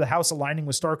reason for the house aligning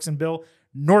with Starks and Bill,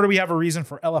 nor do we have a reason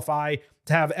for LFI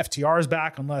to have FTR's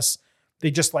back unless they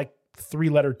just like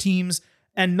 3-letter teams.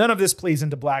 And none of this plays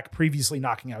into Black previously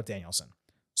knocking out Danielson.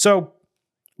 So,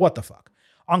 what the fuck?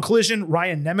 On Collision,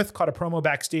 Ryan Nemeth caught a promo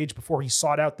backstage before he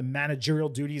sought out the managerial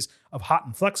duties of Hot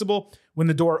and Flexible. When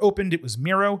the door opened, it was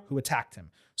Miro who attacked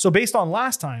him. So based on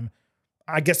last time,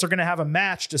 I guess they're going to have a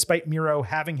match despite Miro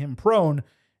having him prone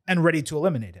and ready to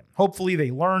eliminate him. Hopefully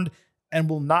they learned and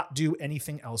will not do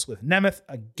anything else with Nemeth.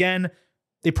 Again,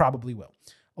 they probably will.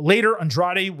 Later,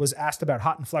 Andrade was asked about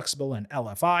Hot and Flexible and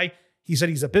LFI. He said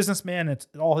he's a businessman. It's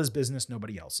all his business,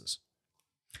 nobody else's.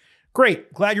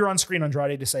 Great. Glad you're on screen,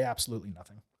 Andrade, to say absolutely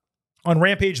nothing. On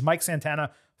Rampage, Mike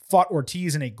Santana fought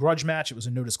Ortiz in a grudge match. It was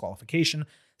a no disqualification.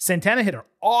 Santana hit an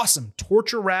awesome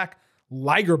torture rack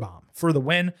Liger bomb for the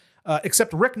win,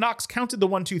 except Rick Knox counted the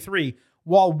 1-2-3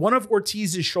 while one of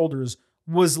Ortiz's shoulders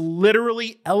was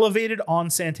literally elevated on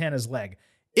Santana's leg.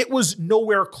 It was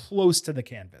nowhere close to the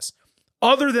canvas.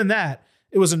 Other than that,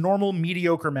 it was a normal,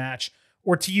 mediocre match.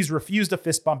 Ortiz refused a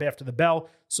fist bump after the bell,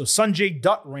 so Sanjay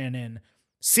Dutt ran in,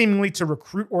 seemingly to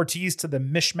recruit Ortiz to the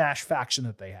mishmash faction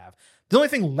that they have. The only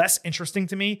thing less interesting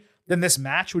to me than this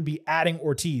match would be adding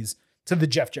Ortiz to the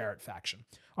Jeff Jarrett faction.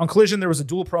 On Collision, there was a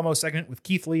dual promo segment with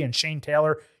Keith Lee and Shane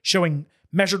Taylor showing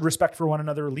measured respect for one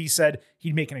another. Lee said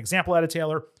he'd make an example out of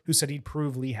Taylor, who said he'd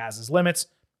prove Lee has his limits.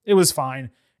 It was fine.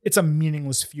 It's a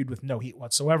meaningless feud with no heat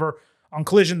whatsoever. On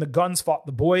Collision, the Guns fought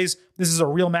the Boys. This is a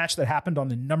real match that happened on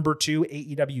the number 2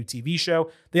 AEW TV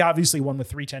show. They obviously won with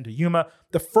 310 to Yuma.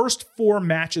 The first 4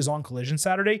 matches on Collision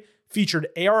Saturday featured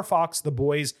AR Fox, the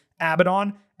Boys,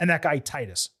 Abaddon, and that guy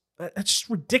Titus. That's just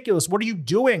ridiculous. What are you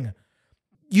doing?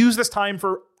 Use this time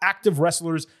for active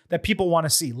wrestlers that people want to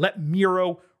see. Let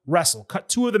Miro wrestle. Cut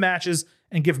 2 of the matches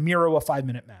and give Miro a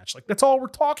 5-minute match. Like, that's all we're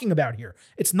talking about here.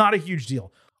 It's not a huge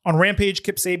deal. On Rampage,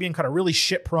 Kip Sabian cut a really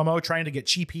shit promo trying to get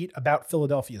cheap heat about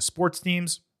Philadelphia sports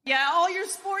teams. Yeah, all your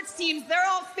sports teams, they're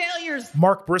all failures.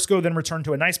 Mark Briscoe then returned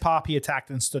to a nice pop. He attacked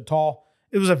and stood tall.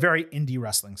 It was a very indie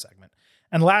wrestling segment.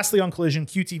 And lastly, on Collision,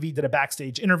 QTV did a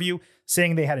backstage interview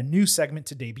saying they had a new segment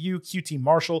to debut. QT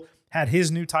Marshall had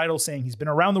his new title, saying he's been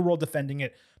around the world defending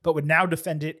it, but would now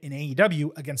defend it in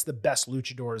AEW against the best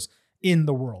luchadors in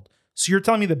the world. So you're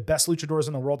telling me the best luchadors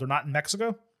in the world are not in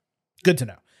Mexico? Good to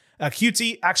know.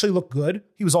 QT actually looked good.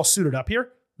 He was all suited up here.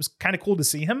 It was kind of cool to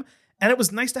see him. And it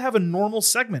was nice to have a normal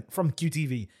segment from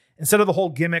QTV instead of the whole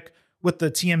gimmick with the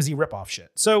TMZ ripoff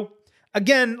shit. So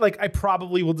again, like, I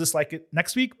probably will dislike it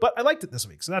next week, but I liked it this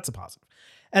week. So that's a positive.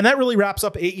 And that really wraps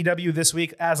up AEW this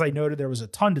week. As I noted, there was a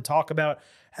ton to talk about,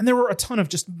 and there were a ton of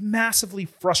just massively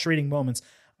frustrating moments.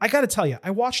 I got to tell you, I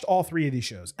watched all 3 of these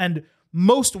shows, and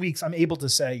most weeks I'm able to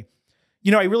say,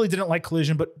 you know, I really didn't like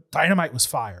Collision, but Dynamite was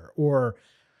fire. Or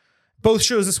both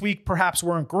shows this week perhaps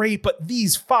weren't great, but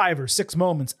these 5 or 6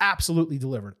 moments absolutely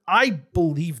delivered. I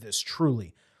believe this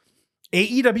truly.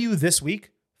 AEW this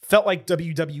week felt like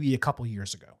WWE a couple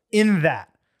years ago, in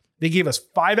that they gave us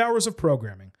 5 hours of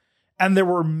programming and there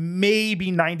were maybe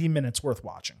 90 minutes worth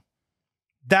watching.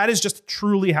 That is just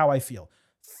truly how I feel.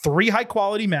 3 high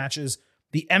quality matches,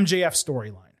 the MJF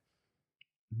storyline.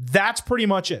 That's pretty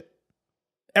much it.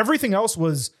 Everything else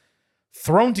was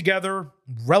thrown together,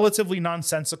 relatively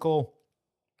nonsensical,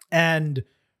 and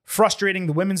frustrating.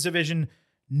 The women's division,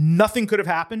 nothing could have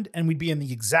happened, and we'd be in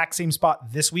the exact same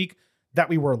spot this week that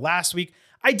we were last week.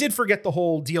 I did forget the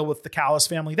whole deal with the Callis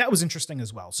family. That was interesting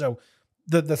as well. So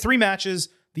the 3 matches,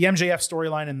 the MJF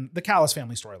storyline and the Callis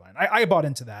family storyline. I bought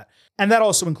into that. And that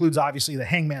also includes, obviously, the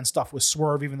Hangman stuff with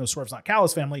Swerve, even though Swerve's not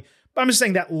Callis family. But I'm just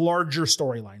saying that larger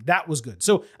storyline, that was good.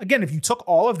 So again, if you took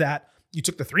all of that, you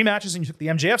took the 3 matches and you took the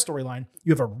MJF storyline,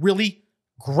 you have a really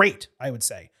great, I would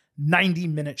say,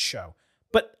 90-minute show.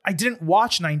 But I didn't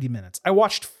watch 90 minutes. I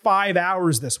watched 5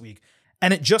 hours this week.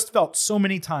 And it just felt so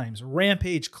many times,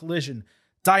 Rampage, Collision,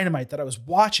 Dynamite, that I was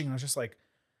watching. And I was just like,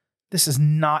 this is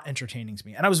not entertaining to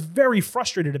me. And I was very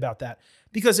frustrated about that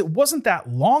because it wasn't that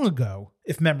long ago,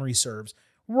 if memory serves,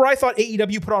 where I thought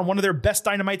AEW put on one of their best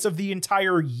Dynamites of the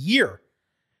entire year.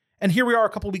 And here we are a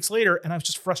couple weeks later, and I was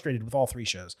just frustrated with all 3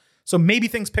 shows. So maybe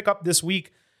things pick up this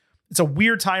week. It's a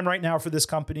weird time right now for this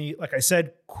company. Like I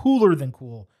said, cooler than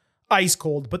cool, ice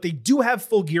cold, but they do have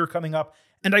Full Gear coming up.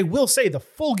 And I will say the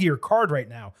Full Gear card right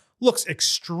now looks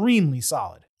extremely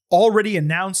solid. Already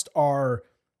announced are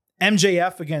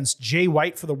MJF against Jay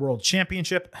White for the World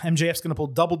Championship. MJF's going to pull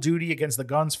double duty against the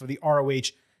Guns for the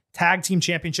ROH Tag Team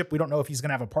Championship. We don't know if he's going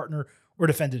to have a partner or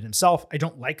defend it himself. I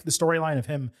don't like the storyline of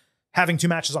him having 2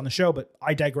 matches on the show, but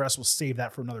I digress. We'll save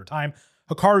that for another time.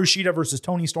 Hikaru Shida versus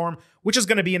Toni Storm, which is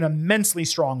going to be an immensely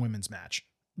strong women's match.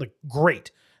 Like,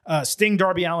 great. Sting,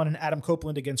 Darby Allin, and Adam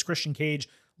Copeland against Christian Cage,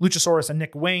 Luchasaurus, and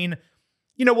Nick Wayne.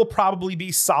 Will probably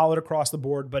be solid across the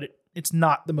board, but it's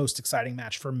not the most exciting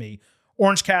match for me.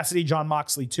 Orange Cassidy, Jon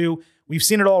Moxley 2. We've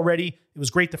seen it already. It was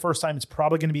great the first time. It's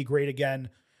probably going to be great again.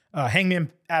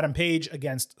 Hangman Adam Page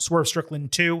against Swerve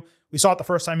Strickland 2. We saw it the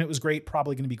first time. It was great.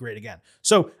 Probably going to be great again.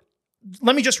 So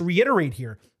let me just reiterate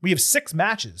here. We have 6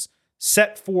 matches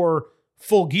set for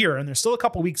Full Gear, and there's still a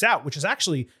couple weeks out, which is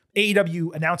actually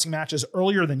AEW announcing matches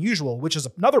earlier than usual, which is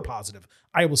another positive,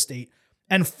 I will state.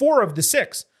 And 4 of the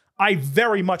 6, I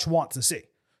very much want to see.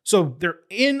 So they're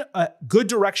in a good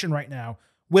direction right now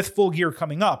with Full Gear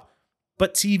coming up,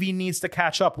 but TV needs to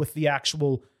catch up with the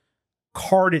actual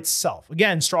card itself.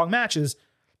 Again, strong matches,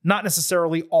 not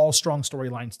necessarily all strong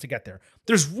storylines to get there.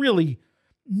 There's really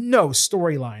no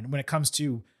storyline when it comes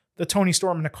to the Toni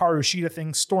Storm and Hikaru Shida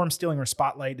thing. Storm stealing her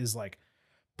spotlight is like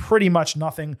pretty much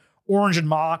nothing. Orange and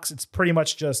Mox, it's pretty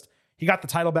much just, he got the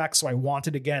title back, so I want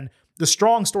it again. The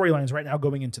strong storylines right now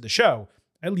going into the show,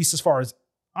 at least as far as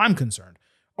I'm concerned,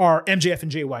 are MJF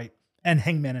and Jay White and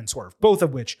Hangman and Swerve, both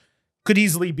of which could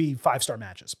easily be 5-star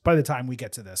matches by the time we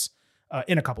get to this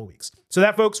in a couple weeks. So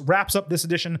that, folks, wraps up this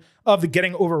edition of the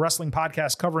Getting Over Wrestling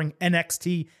podcast covering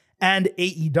NXT and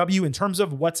AEW. In terms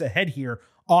of what's ahead here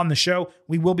on the show,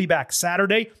 we will be back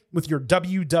Saturday with your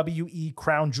WWE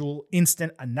Crown Jewel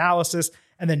instant analysis.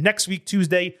 And then next week,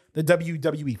 Tuesday, the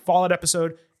WWE Fallout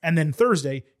episode. And then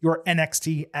Thursday, your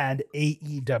NXT and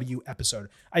AEW episode.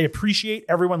 I appreciate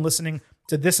everyone listening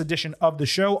to this edition of the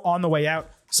show. On the way out,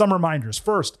 some reminders.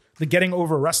 First, the Getting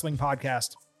Over Wrestling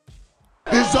podcast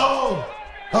It's all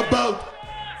about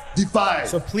Defy.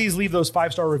 So please leave those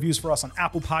 5-star reviews for us on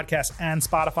Apple Podcasts and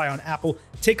Spotify. On Apple,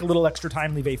 take a little extra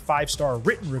time, leave a 5-star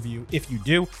written review. If you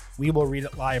do, we will read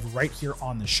it live right here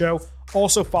on the show.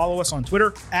 Also follow us on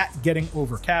Twitter at Getting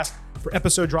Overcast for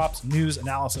episode drops, news,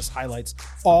 analysis, highlights,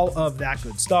 all of that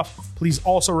good stuff. Please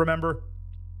also remember,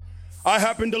 I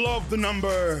happen to love the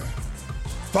number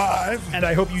 5. and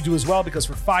I hope you do as well, because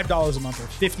for $5 a month or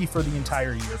 $50 for the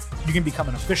entire year, you can become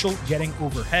an official Getting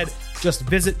Overhead. Just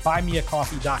visit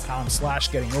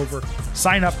buymeacoffee.com/gettingover.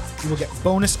 Sign up. You will get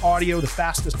bonus audio, the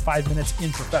fastest 5 minutes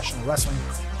in professional wrestling,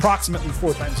 approximately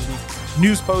 4 times a week,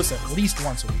 news posts at least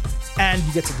once a week, and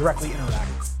you get to directly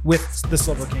interact with the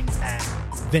Silver King and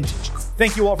Vintage.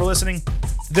 Thank you all for listening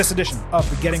to this edition of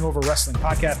the Getting Over Wrestling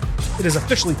podcast. It is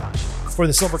officially time for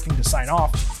the Silver King to sign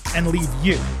off and leave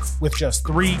you with just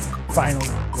 3 final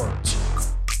words.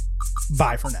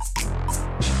 Bye for now.